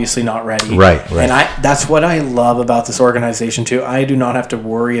they're obviously not ready. Right. And that's what I love about this organization too. I do not have to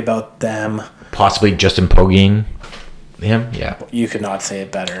worry about them. Possibly Justin Pogge him, yeah. You could not say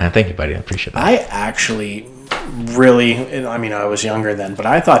it better. Thank you, buddy. I appreciate that. I actually really, I mean, I was younger then, but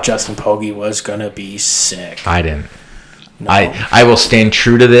I thought Justin Pogge was going to be sick. I didn't. No. I will stand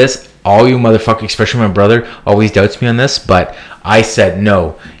true to this. All you motherfuckers, especially my brother, always doubts me on this, but I said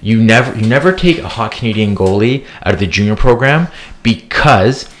no. You never take a hot Canadian goalie out of the junior program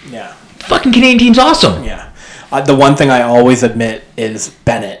because fucking Canadian team's awesome. Yeah. The one thing I always admit is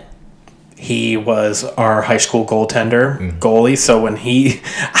Bennett. He was our high school goaltender goalie, so when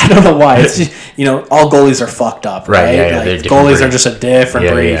I don't know why, it's just, all goalies are fucked up, right? Yeah, goalies are just a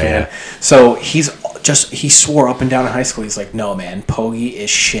different breed, man. So he swore up and down in high school. He's like, no, man, Pogge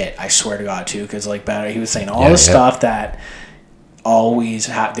is shit. I swear to God, too, because he was saying all the stuff that always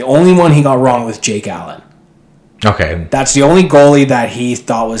happened. The only one he got wrong was Jake Allen. Okay. That's the only goalie that he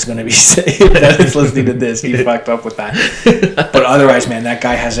thought was going to be safe that is listening to this. He fucked up with that. But otherwise, man, that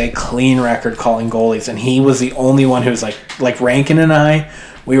guy has a clean record calling goalies, and he was the only one who was like Rankin and I,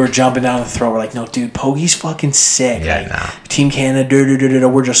 we were jumping down the throat. We're like, no, dude, Pogge's fucking sick. Yeah, Team Canada,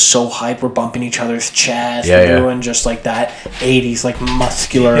 we're just so hyped. We're bumping each other's chest. We're doing just like that 80s, like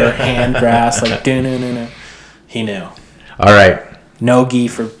muscular hand grasp. Like, no. He knew. All right. No gi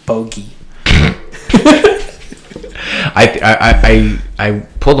for Pogge. I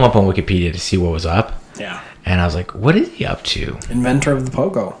pulled him up on Wikipedia to see what was up. Yeah. And I was like, what is he up to? Inventor of the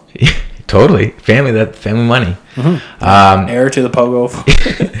Pogo. Totally. Family money. Mm-hmm. Heir to the Pogo.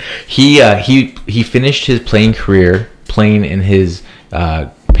 He finished his playing career playing in his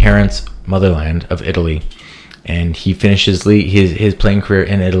parents' motherland of Italy, and he finished his playing career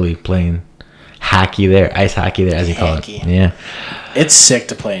in Italy playing ice hockey there, as he called it. Yeah. It's sick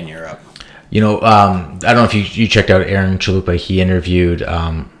to play in Europe. I don't know if you checked out Aaron Chalupa. He interviewed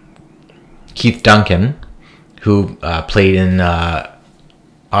Keith Duncan, who played in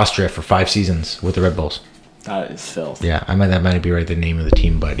Austria for 5 seasons with the Red Bulls. That is filth. Yeah, that might be right, the name of the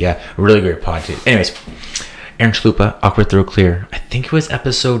team, but yeah, a really great pod too. Anyways, Aaron Chalupa, Awkward Throw Clear. I think it was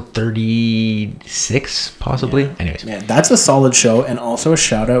episode 36, possibly. Yeah. Anyways. Yeah, that's a solid show, and also a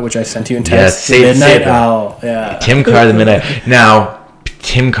shout out, which I sent you in text. Midnight Owl. Yeah. Tim Carr, the Midnight. Now,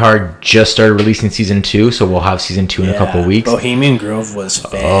 Tim Carr just started releasing season 2, so we'll have season 2 in a couple of weeks. Bohemian Grove was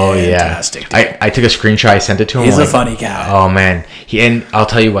fantastic. Oh, yeah. I took a screenshot, I sent it to him. He's a funny guy. Oh, man. And I'll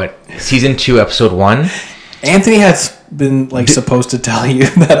tell you what, season 2, episode 1. Anthony has been supposed to tell you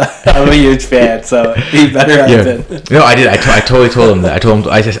that I'm a huge fan, so he better have been. No, I did. I totally told him that.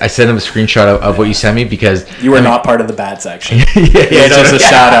 I sent him a screenshot of what you sent me because you were not part of the bad section. It's just a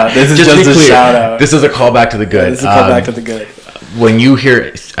shout out. This is just a shout out. This is a callback to the good. This is a callback to the good. When you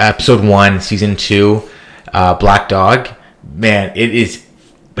hear episode 1, season 2, Black Dog, man, it is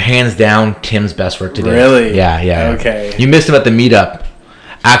hands down Tim's best work today. Really? Yeah. Okay. You missed him at the meetup.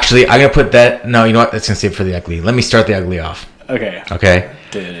 Actually, I'm gonna put that. No, you know what? That's gonna save for the ugly. Let me start the ugly off. Okay.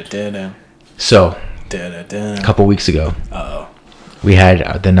 So, a couple weeks ago, we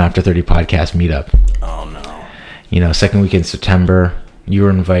had the Not After 30 podcast meetup. Oh no. Second week in September. You were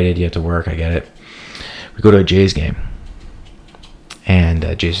invited. You had to work. I get it. We go to a Jays game. And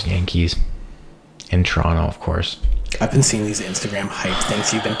Jays Yankees in Toronto, of course. I've been seeing these Instagram hype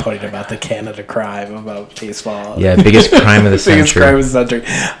things you've been putting about the Canada crime, about baseball. Yeah, biggest crime of the century. Biggest crime of the century.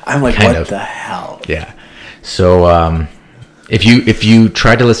 I'm like, what the hell? Yeah. So, if you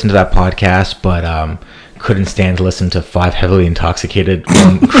tried to listen to that podcast, but couldn't stand to listen to 5 heavily intoxicated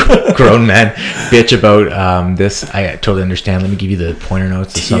grown men bitch about this, I totally understand. Let me give you the pointer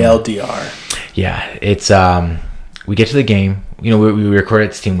notes. TLDR. Yeah, it's we get to the game. We recorded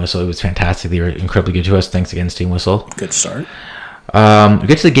at Steam Whistle. It was fantastic. They were incredibly good to us. Thanks again, Steam Whistle. Good start. We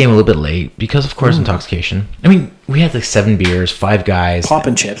get to the game a little bit late because, of course, intoxication. I mean, we had 7 beers, 5 guys.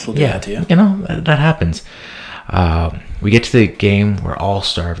 Popping chips will do that to you. That happens. We get to the game. We're all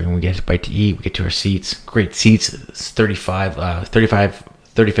starving. We get a bite to eat. We get to our seats. Great seats. It's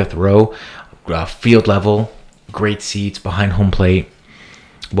 35th row, field level. Great seats behind home plate.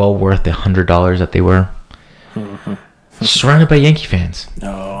 Well worth the $100 that they were. Mm-hmm. Surrounded by Yankee fans.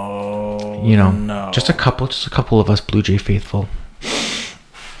 No. No. Just a couple of us Blue Jay faithful.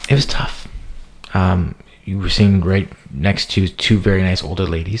 It was tough. You were sitting right next to 2 very nice older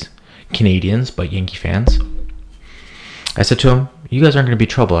ladies, Canadians but Yankee fans. I said to them, "You guys aren't going to be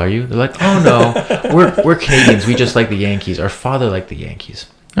trouble, are you?" They're like, "Oh no, we're Canadians. We just like the Yankees. Our father liked the Yankees."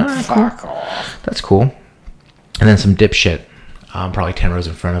 All right, fuck off. That's cool. And then some dipshit, probably 10 rows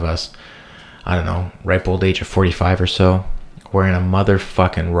in front of us. I don't know, ripe old age of 45 or so, wearing a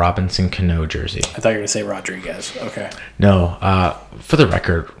motherfucking Robinson Cano jersey. I thought you were going to say Rodriguez. Okay. No, for the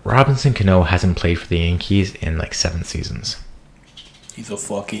record, Robinson Cano hasn't played for the Yankees in 7 seasons. He's a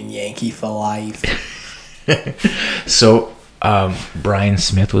fucking Yankee for life. So, Brian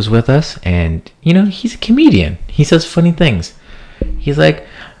Smith was with us, and, he's a comedian. He says funny things. He's like,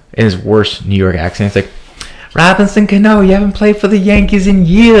 in his worst New York accent, he's like, "Robinson Cano, you haven't played for the Yankees in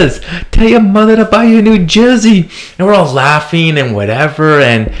years. Tell your mother to buy you a new jersey." And we're all laughing and whatever.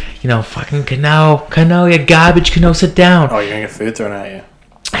 And, fucking Cano, you garbage, Cano, sit down. Oh, you're going to get food thrown at you.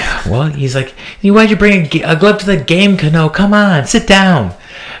 Well, he's like, "Why'd you bring a glove to the game, Cano? Come on, sit down."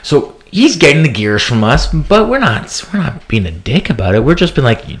 So he's getting the gears from us, but we're not being a dick about it. We're just been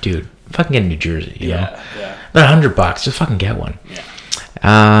like, "Dude, fucking get a new jersey, you know? About $100, just fucking get one." Yeah.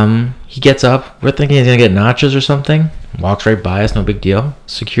 He gets up. We're thinking he's going to get nachos or something. Walks right by us. No big deal.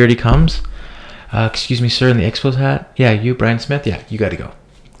 Security comes. "Excuse me, sir, in the Expos hat?" "Yeah, you, Brian Smith?" "Yeah, you got to go."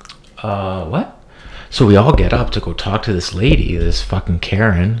 What? So we all get up to go talk to this lady, this fucking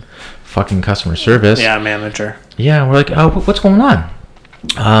Karen, fucking customer service. Yeah, manager. Yeah, we're like, "Oh, what's going on?"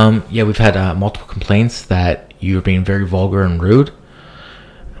 "Yeah, we've had multiple complaints that you're being very vulgar and rude."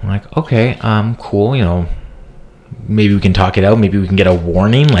 I'm like, "Okay, cool, maybe we can talk it out. Maybe we can get a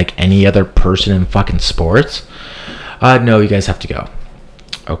warning like any other person in fucking sports." "No, you guys have to go."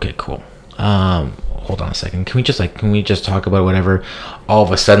 "Okay, cool. Hold on a second. Can we just talk about whatever?" All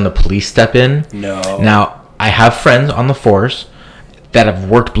of a sudden, the police step in. No. Now, I have friends on the force that have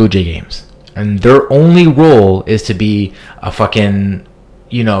worked Blue Jay games, and their only role is to be a fucking,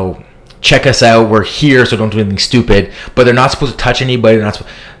 check us out. We're here, so don't do anything stupid. But they're not supposed to touch anybody.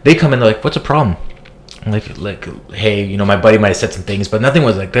 They come in, they're like, what's the problem? Like, hey, you know, my buddy might have said some things, but nothing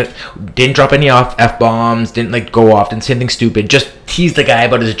was like that. Didn't drop any F-bombs, didn't like go off, didn't say anything stupid. Just teased the guy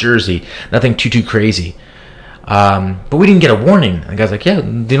about his jersey. Nothing too crazy. But we didn't get a warning. The guy's like, yeah,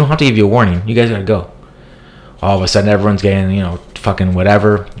 they don't have to give you a warning. You guys gotta go. All of a sudden, everyone's getting, you know, fucking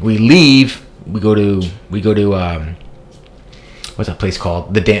whatever. We leave. We go to what's that place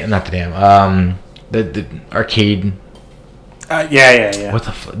called? The arcade. Yeah. What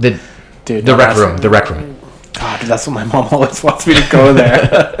the rec room? The rec room. God, that's what my mom always wants me to go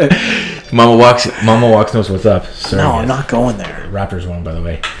there. Mama walks knows what's up. Sorry, no, I'm not going there. Raptors won, by the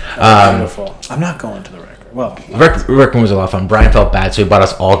way. Beautiful. I'm not going to the rec room. Well, rec room was a lot of fun. Brian felt bad, so he bought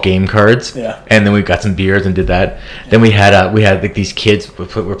us all game cards. Yeah. And then we got some beers and did that. Then we had like these kids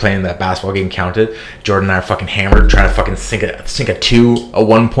were playing that basketball game. Counted. Jordan and I are fucking hammered, trying to fucking sink a 2, a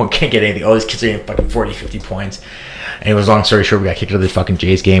 1 point, can't get anything. All these kids are getting fucking 40, 50 points. And it was, long story short, we got kicked out of the fucking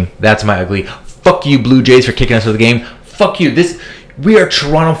Jays game. That's my ugly. Fuck you, Blue Jays, for kicking us out of the game. Fuck you. We are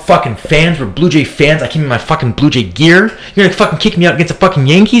Toronto fucking fans. We're Blue Jay fans. I came in my fucking Blue Jay gear. You're gonna fucking kick me out against the fucking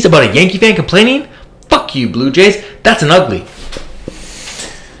Yankees about a Yankee fan complaining? Fuck you, Blue Jays. That's an ugly.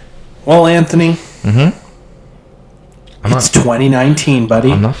 Well, Anthony. It's 2019,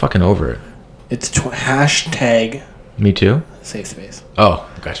 buddy. I'm not fucking over it. It's hashtag. Me too? Safe space. Oh,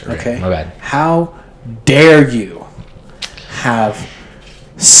 gotcha. Right. Okay. My bad. How dare you have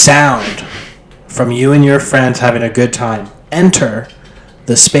sound from you and your friends having a good time enter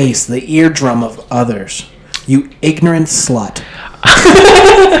the space, the eardrum of others? You ignorant slut.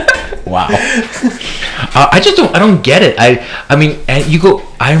 Wow. I don't get it. I mean, and you go.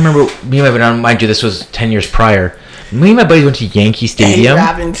 I remember me and my buddy. Mind you, this was 10 years prior. Me and my buddies went to Yankee Stadium. Hey,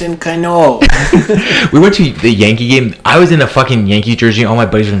 Robinson Cano. We went to the Yankee game. I was in a fucking Yankee jersey. All my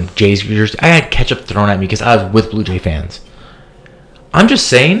buddies were in Jays jersey. I had ketchup thrown at me because I was with Blue Jay fans. I'm just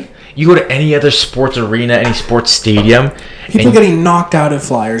saying, you go to any other sports arena, any sports stadium. People getting knocked out at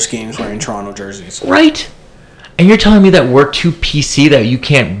Flyers games wearing Toronto jerseys. Right. And you're telling me that we're too PC that you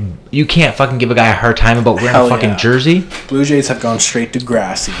can't fucking give a guy a hard time about wearing a fucking jersey? Blue Jays have gone straight to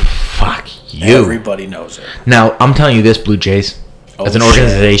Grassy. Fuck you. Everybody knows it. Now, I'm telling you this, Blue Jays. As an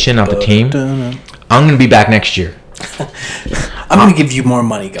organization, not the team, I'm going to be back next year. I'm going to give you more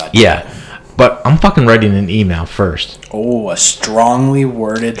money, God. Yeah. But I'm fucking writing an email first. Oh, a strongly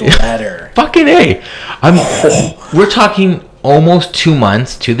worded letter. Fucking A. We're talking almost 2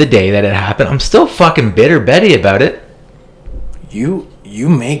 months to the day that it happened. I'm still fucking bitter Betty about it. You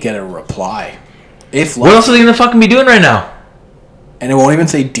may get a reply. What else are they going to fucking be doing right now? And it won't even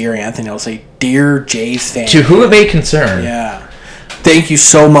say Dear Anthony. It'll say Dear Jays fan. To who it may concern. Yeah. Thank you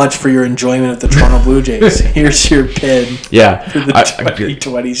so much for your enjoyment of the Toronto Blue Jays. Here's your pin. Yeah. For the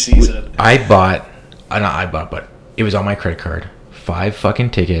 2020 season. But it was on my credit card. 5 fucking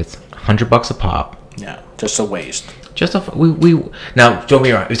tickets, $100 a pop. Yeah, just a waste. Now, don't get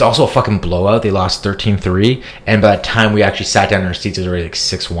me wrong, it was also a fucking blowout. They lost 13-3, and by the time we actually sat down in our seats, it was already like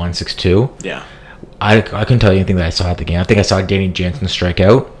 6-1, 6-2. Yeah. I couldn't tell you anything that I saw at the game. I think I saw Danny Jansen strike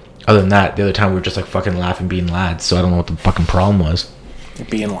out. Other than that, the other time we were just like fucking laughing, being lads. So I don't know what the fucking problem was.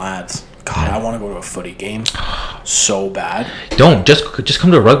 Being lads. God, I want to go to a footy game so bad. Don't just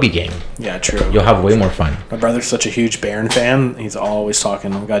come to a rugby game. Yeah, true. You'll have way more fun. My brother's such a huge Bayern fan. He's always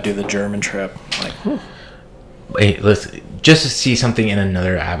talking. We got to do the German trip. I'm like, Hey, listen, just to see something in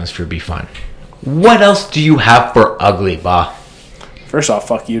another atmosphere would be fun. What else do you have for ugly, bah? First off,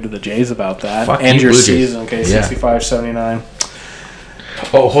 fuck you to the Jays about that. Fuck and you, your Blue season, Jays. okay, 65-79.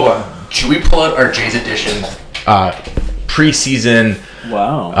 Oh, hold on. Should we pull out our Jays edition preseason?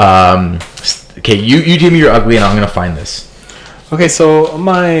 Wow. Okay, you give me your ugly, and I'm gonna find this. Okay, so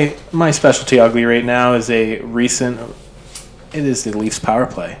my specialty ugly right now is It is the Leafs power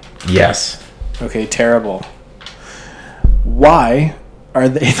play. Yes. Okay, terrible. Why are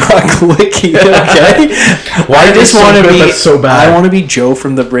they not clicking? Okay. Why just want to be so bad? I want to be Joe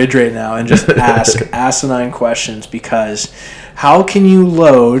from the bridge right now and just ask asinine questions, because how can you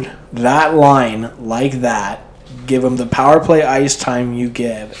load that line like that, give them the power play ice time you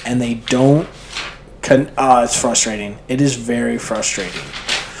give, and they don't? It's frustrating. It is very frustrating.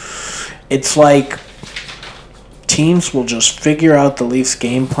 It's like teams will just figure out the Leafs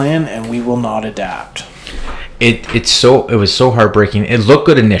game plan and we will not adapt. It was so heartbreaking. It looked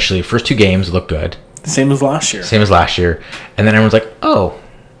good initially. First 2 games looked good. Same as last year. And then everyone's like, "Oh,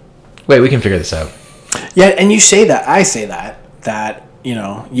 wait, we can figure this out." Yeah, and you say that. I say that you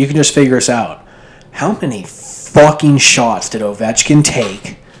know, you can just figure us out. How many fucking shots did Ovechkin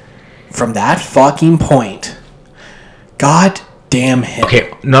take from that fucking point? God damn him.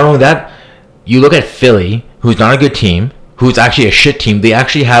 Okay, not only that, you look at Philly, who's not a good team, who's actually a shit team. They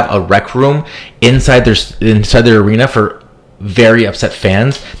actually have a rec room inside their arena for very upset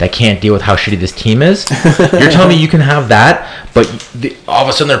fans that can't deal with how shitty this team is. You're telling me you can have that, but all of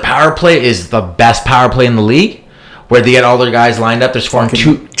a sudden their power play is the best power play in the league, where they get all their guys lined up. They're scoring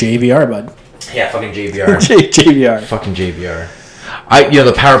fucking JVR, bud. Yeah, fucking JVR. JVR. Fucking JVR.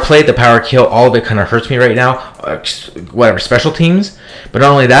 The power play, the power kill, all of it kind of hurts me right now. Whatever, special teams. But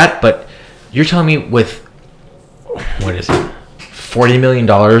not only that, but you're telling me with, what is it, $40 million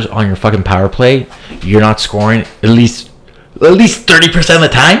on your fucking power play, you're not scoring at least 30% of the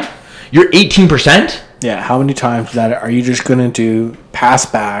time? You're 18%? Yeah, how many times are you just going to do pass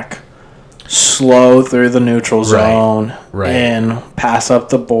back, slow through the neutral zone, and pass up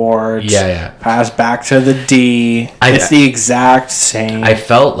the boards, pass back to the D? It's the exact same. I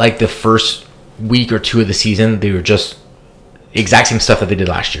felt like the first week or two of the season, they were just exact same stuff that they did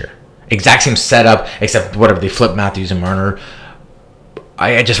last year. Exact same setup, except whatever, they flipped Matthews and Marner.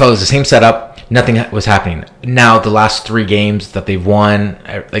 I just felt it was the same setup. Nothing was happening. Now the last 3 games that they've won,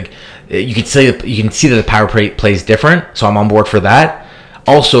 like you can see that the power play is different. So I'm on board for that.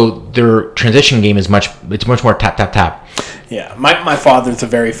 Also, their transition game is much more tap tap tap. Yeah, my father's a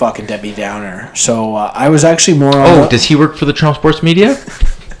very fucking Debbie Downer. So I was actually more on. Oh, does he work for the Toronto Sports Media?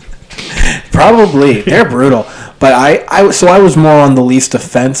 Probably. They're brutal. But I was more on the least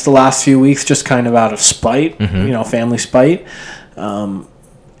offense the last few weeks, just kind of out of spite, family spite.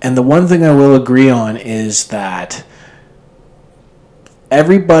 And the one thing I will agree on is that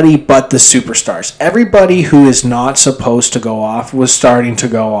everybody but the superstars, everybody who is not supposed to go off was starting to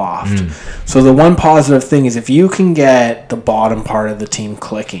go off. So the one positive thing is if you can get the bottom part of the team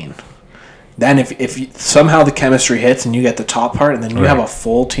clicking, then if somehow the chemistry hits and you get the top part and then you have a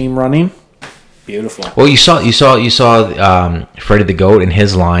full team running, beautiful. Well, you saw Freddie the Goat and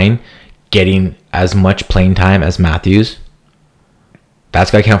his line getting as much playing time as Matthews. That's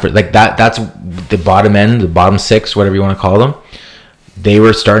got to count for like that. That's the bottom end, the bottom 6, whatever you want to call them. They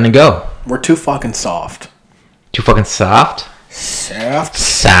were starting to go. We're too fucking soft. Too fucking soft? Soft?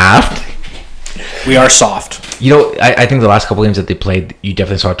 We are soft. I think the last couple games that they played, you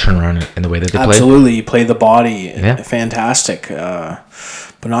definitely saw a turnaround in the way that they played. Absolutely. You play the body. Yeah. Fantastic.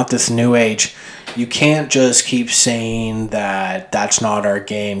 But not this new age. You can't just keep saying that that's not our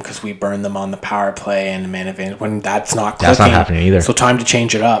game because we burned them on the power play and the man advantage when that's not clicking. That's not happening either. So time to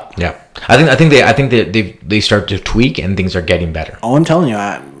change it up. Yeah, I think they start to tweak and things are getting better. Oh, I'm telling you,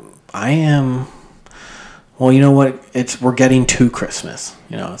 I am. Well, you know what? We're getting to Christmas.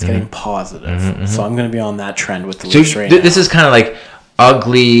 It's getting positive. So I'm going to be on that trend with the Leafs right now. This is kind of like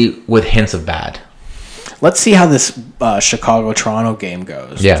ugly with hints of bad. Let's see how this Chicago-Toronto game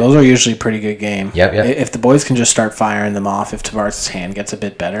goes. Yeah. Those are usually a pretty good game. Yep. If the boys can just start firing them off, if Tavares' hand gets a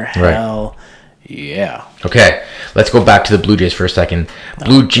bit better, hell yeah. Okay, let's go back to the Blue Jays for a second.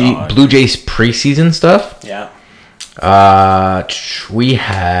 Blue Jays preseason stuff. Yeah. We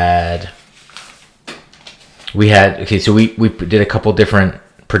had okay, so we did a couple different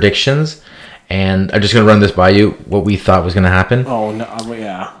predictions. And I'm just going to run this by you, what we thought was going to happen. Oh, no,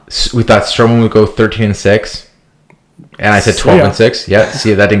 yeah. We thought Stroman would go 13-6. And I said 12-6. Yeah,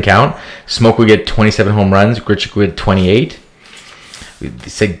 see, that didn't count. Smoke would get 27 home runs. Grichuk would get 28. We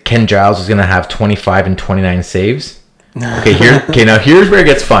said Ken Giles was going to have 25 and 29 saves. Okay, now here's where it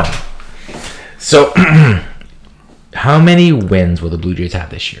gets fun. So, how many wins will the Blue Jays have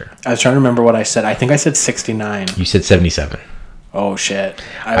this year? I was trying to remember what I said. I think I said 69. You said 77. Oh, shit.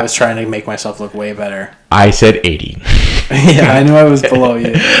 I was trying to make myself look way better. I said 80. Yeah, I knew I was below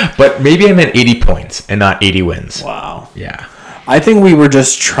you. But maybe I meant 80 points and not 80 wins. Wow. Yeah. I think we were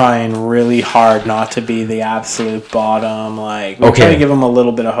just trying really hard not to be the absolute bottom. Like, we're trying to give them a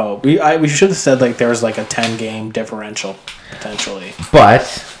little bit of hope. We should have said, like, there was, like, a 10-game differential, potentially.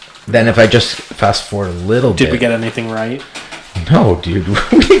 But then if I just fast forward a little bit. Did we get anything right? No, dude.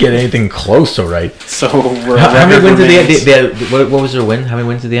 We didn't get anything close to right. So we're how many wins did they what was their win? How many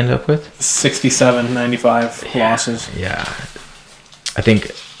wins did they end up with? 67, 95 losses. Yeah. I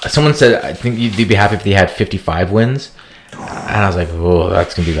think someone said I think you'd be happy if they had 55 wins. And I was like, oh,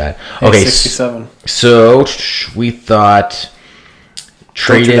 that's going to be bad. Okay. 67. So we thought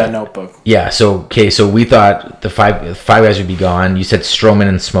traded go to that notebook. Yeah, so we thought the five guys would be gone. You said Stroman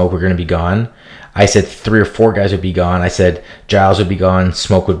and Smoke were going to be gone. I said 3 or 4 guys would be gone. I said Giles would be gone,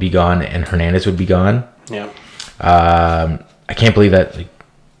 Smoke would be gone, and Hernandez would be gone. Yeah. I can't believe that.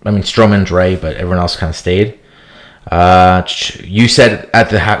 Stroman's right, but everyone else kind of stayed. You said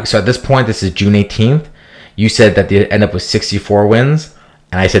so at this point, this is June 18th. You said that they end up with 64 wins,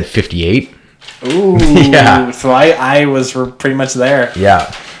 and I said 58. Ooh. Yeah. So I was pretty much there. Yeah.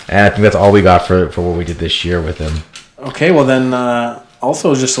 And I think that's all we got for what we did this year with him. Okay, well then,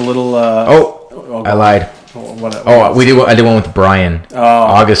 also just a little. I lied. I did one with Brian.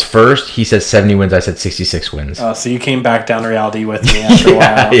 August 1st, he said 70 wins. I said 66 wins. So you came back down to reality with me after a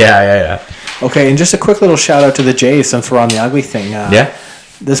while. Yeah. Okay, and just a quick little shout out to the Jays since we're on the ugly thing.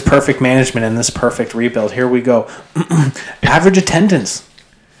 This perfect management and this perfect rebuild. Here we go. Average attendance,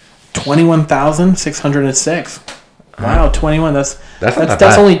 21,606. Wow, 21.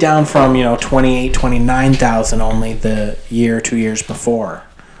 That's only down from 28, 29,000 only the 2 years before.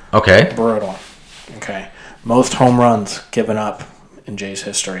 Okay. Brutal. Okay. Most home runs given up in Jays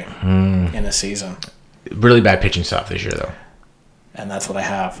history in a season. Really bad pitching stuff this year, though. And that's what I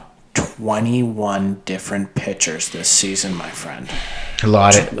have. 21 different pitchers this season, my friend. A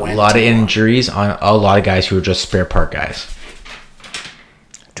lot of injuries on a lot of guys who are just spare part guys.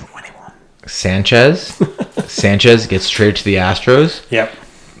 21. Sanchez gets traded to the Astros. Yep.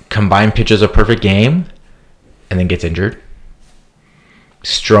 Combined pitches a perfect game, and then gets injured.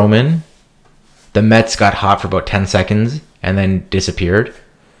 Stroman, the Mets got hot for about 10 seconds and then disappeared.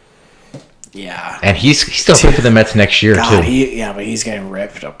 Yeah. And he's still playing for the Mets next year, too. But he's getting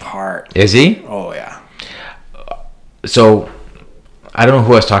ripped apart. Is he? Oh, yeah. So, I don't know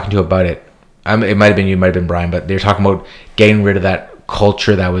who I was talking to about it. It might have been you, it might have been Brian, but they were talking about getting rid of that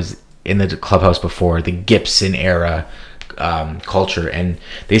culture that was in the clubhouse before, the Gibson era culture. And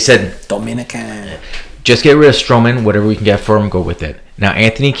they said, Dominican. Just get rid of Stroman, whatever we can get for him, go with it. Now,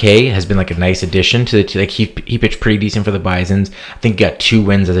 Anthony Kay has been like a nice addition to the he pitched pretty decent for the Bisons. I think he got 2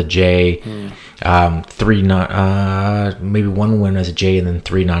 wins as a J, 3 maybe 1 win as a J, and then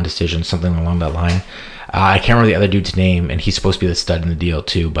 3 non-decisions, something along that line. I can't remember the other dude's name, and he's supposed to be the stud in the deal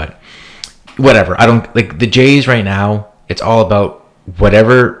too. But whatever, I don't like the Jays right now. It's all about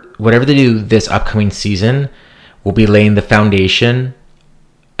whatever they do this upcoming season will be laying the foundation.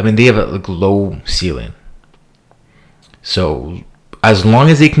 I mean, they have a low ceiling. So, as long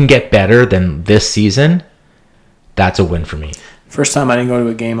as they can get better than this season, that's a win for me. First time I didn't go to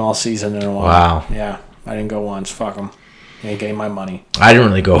a game all season in a while. Wow. Yeah, I didn't go once. Fuck them. They ain't getting my money. I didn't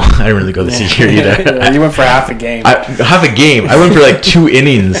really go this year either. Yeah, you went for half a game. Half a game. I went for like 2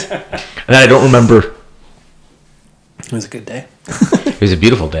 innings, and I don't remember. It was a good day. It was a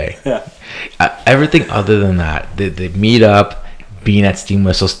beautiful day. Yeah. Everything other than that, the meet up, being at Steam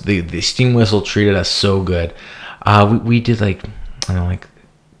Whistles, the Steam Whistle treated us so good. We did like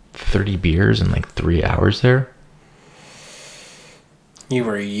 30 beers in like 3 hours there. You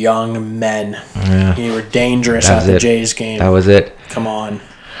were young men. Yeah. You were dangerous at the Jays game. That was it. Come on.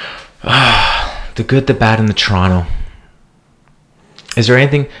 The good, the bad, and the Toronto. Is there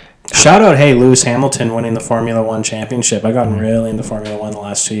anything? Shout out, hey, Lewis Hamilton winning the Formula 1 championship. I've gotten really into Formula 1 the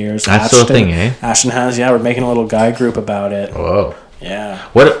last 2 years. That's still a thing, eh? Ashton has, yeah. We're making a little guy group about it. Whoa. Yeah.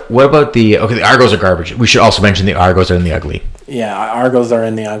 What about the Argos are garbage. We should also mention the Argos are in the ugly. Yeah, Argos are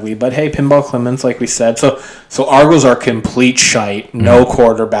in the ugly. But hey, Pinball Clemens, like we said. So Argos are complete shite. No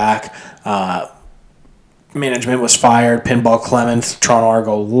quarterback. Management was fired. Pinball Clemens, Toronto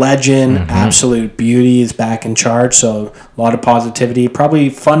Argo legend, absolute beauty, is back in charge. So a lot of positivity. Probably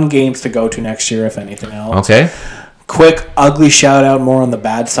fun games to go to next year, if anything else. Okay. Quick, ugly shout out more on the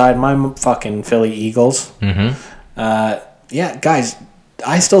bad side. My fucking Philly Eagles. Yeah, guys,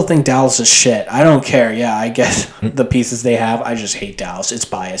 I still think Dallas is shit. I don't care. Yeah, I get the pieces they have. I just hate Dallas. It's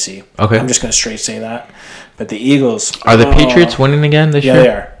biasy. Okay. I'm just going to straight say that. But the Eagles... Are the Patriots winning again this year? Yeah, they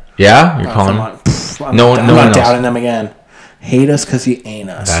are. Yeah? You're calling them? I'm not doubting them again. Hate us because you ain't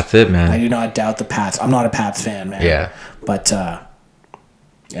us. That's it, man. I do not doubt the Pats. I'm not a Pats fan, man. Yeah. But,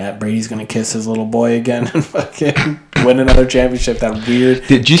 yeah, Brady's going to kiss his little boy again and fucking win another championship. That weird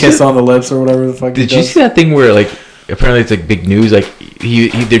kiss on the lips or whatever the fuck he does. Did you see that thing where, like, apparently it's, like, big news? Like,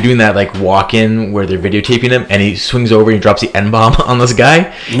 they're doing that, like, walk-in where they're videotaping him, and he swings over and he drops the N-bomb on this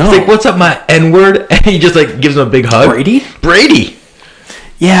guy. No. He's like, what's up, my N-word? And he just, like, gives him a big hug. Brady!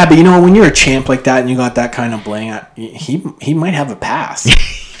 Yeah, but you know, when you're a champ like that and you got that kind of bling, he might have a pass.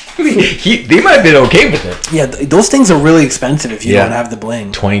 They might have been okay with it. Yeah, those things are really expensive if you don't have the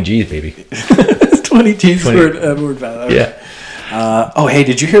bling. 20 G's, baby. 20 G's for an Edward Ballard. Yeah. Oh, hey,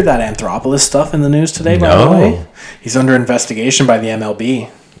 did you hear that Anthropoulos stuff in the news today, by the way? He's under investigation by the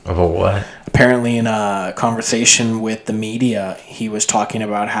MLB. About what? Apparently, in a conversation with the media, he was talking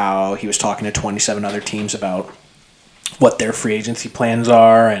about how he was talking to 27 other teams about what their free agency plans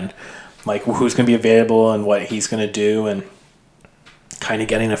are and like who's going to be available and what he's going to do and kind of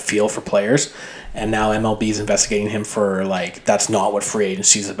getting a feel for players. And now MLB is investigating him for like that's not what free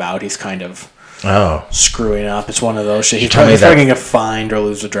agency is about. He's kind of screwing up. It's one of those shit. He's probably going to get fined or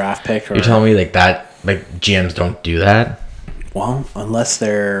lose a draft pick. Or, you're telling me like that, like GMs don't do that? Well, unless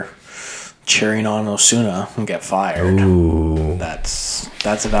they're cheering on Osuna and get fired. Ooh. That's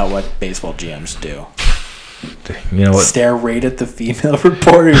about what baseball GMs do. You know what? Stare right at the female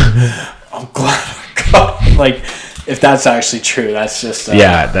reporter. I'm glad. God, like, if that's actually true, that's just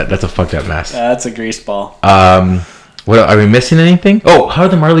that's a fucked up mess. That's a grease ball. What are we missing? Anything? Oh, how are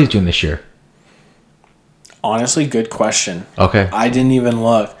the Marlies doing this year? Honestly, good question. Okay. I didn't even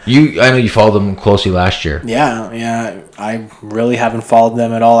look. I know you followed them closely last year. Yeah. I really haven't followed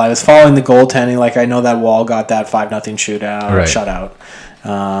them at all. I was following the goaltending. Like, I know that Wall got that 5-0 shutout.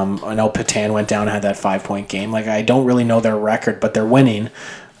 I know Patan went down and had that 5-point game. Like, I don't really know their record, but they're winning.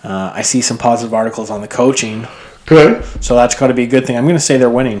 I see some positive articles on the coaching. Good. So that's got to be a good thing. I'm going to say they're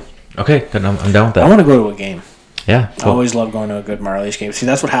winning. Okay, good. I'm down with that. I want to go to a game. Yeah. Cool. I always love going to a good Marlies game. See,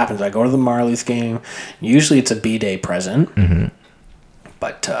 that's what happens. I go to the Marlies game. Usually it's a B-Day present. Mm-hmm.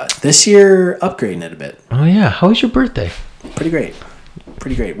 But this year, upgrading it a bit. Oh, yeah. How was your birthday? Pretty great.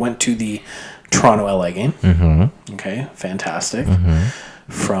 Went to the Toronto-LA game. Mm-hmm. Okay, fantastic. Mm-hmm.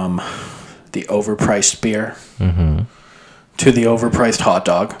 From the overpriced beer mm-hmm. to the overpriced hot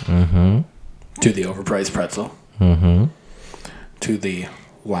dog mm-hmm. to the overpriced pretzel mm-hmm. to the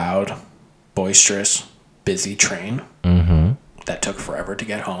loud, boisterous, busy train mm-hmm. that took forever to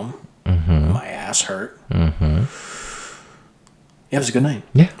get home. Mm-hmm. My ass hurt. Mm-hmm. Yeah, it was a good night.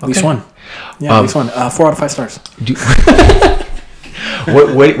 Yeah, okay. At least one. Yeah, at least one. 4 out of 5 stars.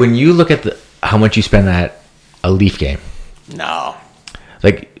 When you look at how much you spend at a Leaf game, no.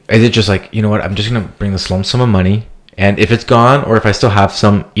 Like, is it just like, you know what, I'm just going to bring this lump sum of money, and if it's gone or if I still have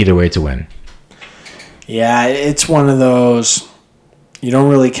some, either way it's a win? Yeah, it's one of those, you don't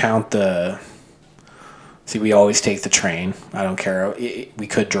really count the... See, we always take the train. I don't care. We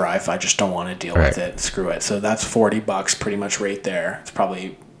could drive. I just don't want to deal with it. Screw it. So that's $40 pretty much right there. It's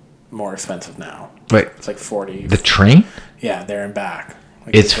probably more expensive now. Wait. It's like 40. The train? Yeah, there and back.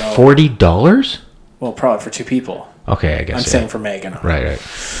 Like, it's $40? Well, probably for 2 people. Okay, I guess. I'm saying for Megan. Right.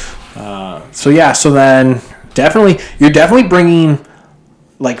 So then you're definitely bringing,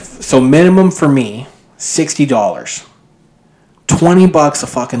 like, so minimum for me, $60. $20 a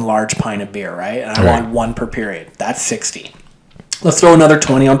fucking large pint of beer, right? And I want 1 per period. That's $60. Let's throw another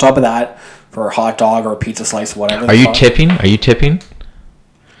 $20 on top of that for a hot dog or a pizza slice, whatever. Are you tipping? I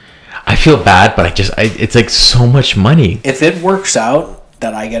feel bad, but it's like so much money. If it works out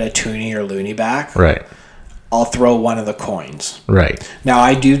that I get a toonie or loony back, right, I'll throw one of the coins. Right. Now,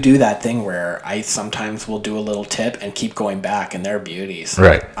 I do that thing where I sometimes will do a little tip and keep going back, and they're beauties.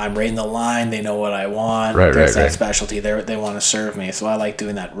 Right. I'm right in the line. They know what I want. Right. That specialty. They want to serve me, so I like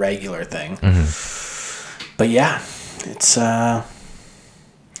doing that regular thing. Mm-hmm. But yeah, it's...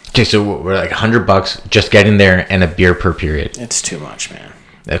 Okay, so we're like $100 just getting there and a beer per period. It's too much, man.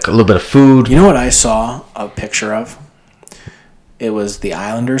 Like a little bit of food. You know what I saw a picture of? It was the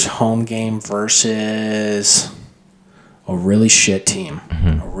Islanders home game versus a really shit team.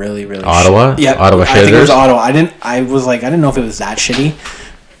 Mm-hmm. A really, really Ottawa? shit. Yeah, Ottawa I think it was Ottawa. I didn't know if it was that shitty.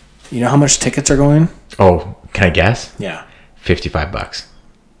 You know how much tickets are going? Oh, can I guess? Yeah. $55.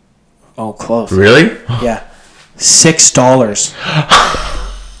 Oh, close. Really? Yeah. $6.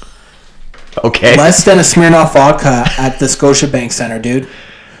 Okay. Less than a Smirnoff vodka at the Scotiabank Center, dude.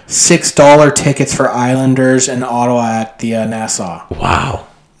 $6 tickets for Islanders and Ottawa at the Nassau. Wow.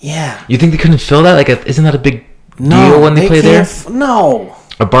 Yeah. You think they couldn't fill that? Like, isn't that a big deal when they play there? No.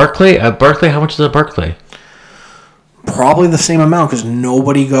 A Barclay? How much is a Barclay? Probably the same amount because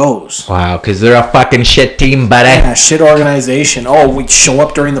nobody goes. Wow, because they're a fucking shit team, buddy. Yeah, shit organization. Oh, we show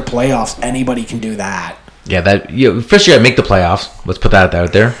up during the playoffs. Anybody can do that. Yeah, first you gotta make the playoffs. Let's put that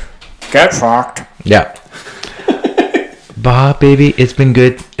out there. Get fucked. Yeah. Bob, baby, it's been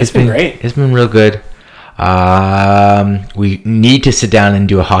good. It's been great. It's been real good. We need to sit down and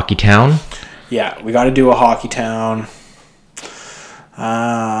do a Hockey Town. Yeah, we got to do a Hockey Town.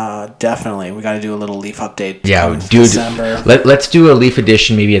 Definitely. We got to do a little Leaf update. Yeah, dude. December. Let's do a Leaf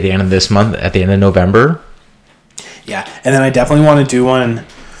edition maybe at the end of this month, at the end of November. Yeah, and then I definitely want to do one.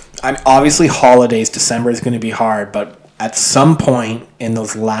 Obviously, holidays, December is going to be hard, but at some point in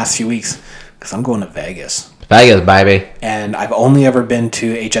those last few weeks, because I'm going to Vegas. Vegas, baby. And I've only ever been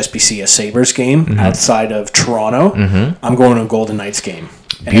to HSBC, a Sabres game outside of Toronto. Mm-hmm. I'm going to a Golden Knights game.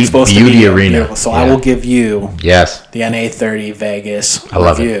 And it's supposed to be arena. Beautiful. So I will give you the NA30 Vegas review. I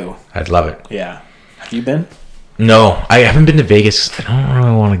love it. I'd love it. Yeah. Have you been? No, I haven't been to Vegas. I don't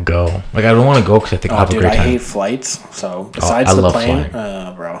really want to go. Like, I don't want to go because I think I'll have a great time. I hate flights. So besides the plane,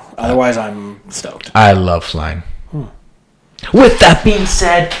 bro. Otherwise, I'm stoked. I love flying. With that being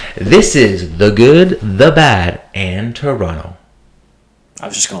said, this is The Good, The Bad, and Toronto. I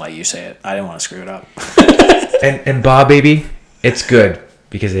was just going to let you say it. I didn't want to screw it up. and Bob, baby, It's good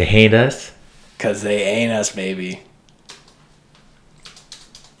because they hate us. Because they ain't us, baby.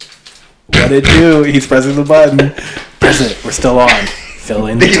 What it do? He's pressing the button. Press it. We're still on.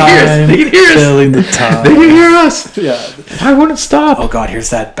 Filling the time. They can hear us. Filling the time. They can hear us. Yeah. Why wouldn't it stop? Oh, God. Here's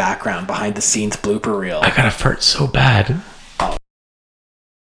that background behind the scenes blooper reel. I gotta fart so bad.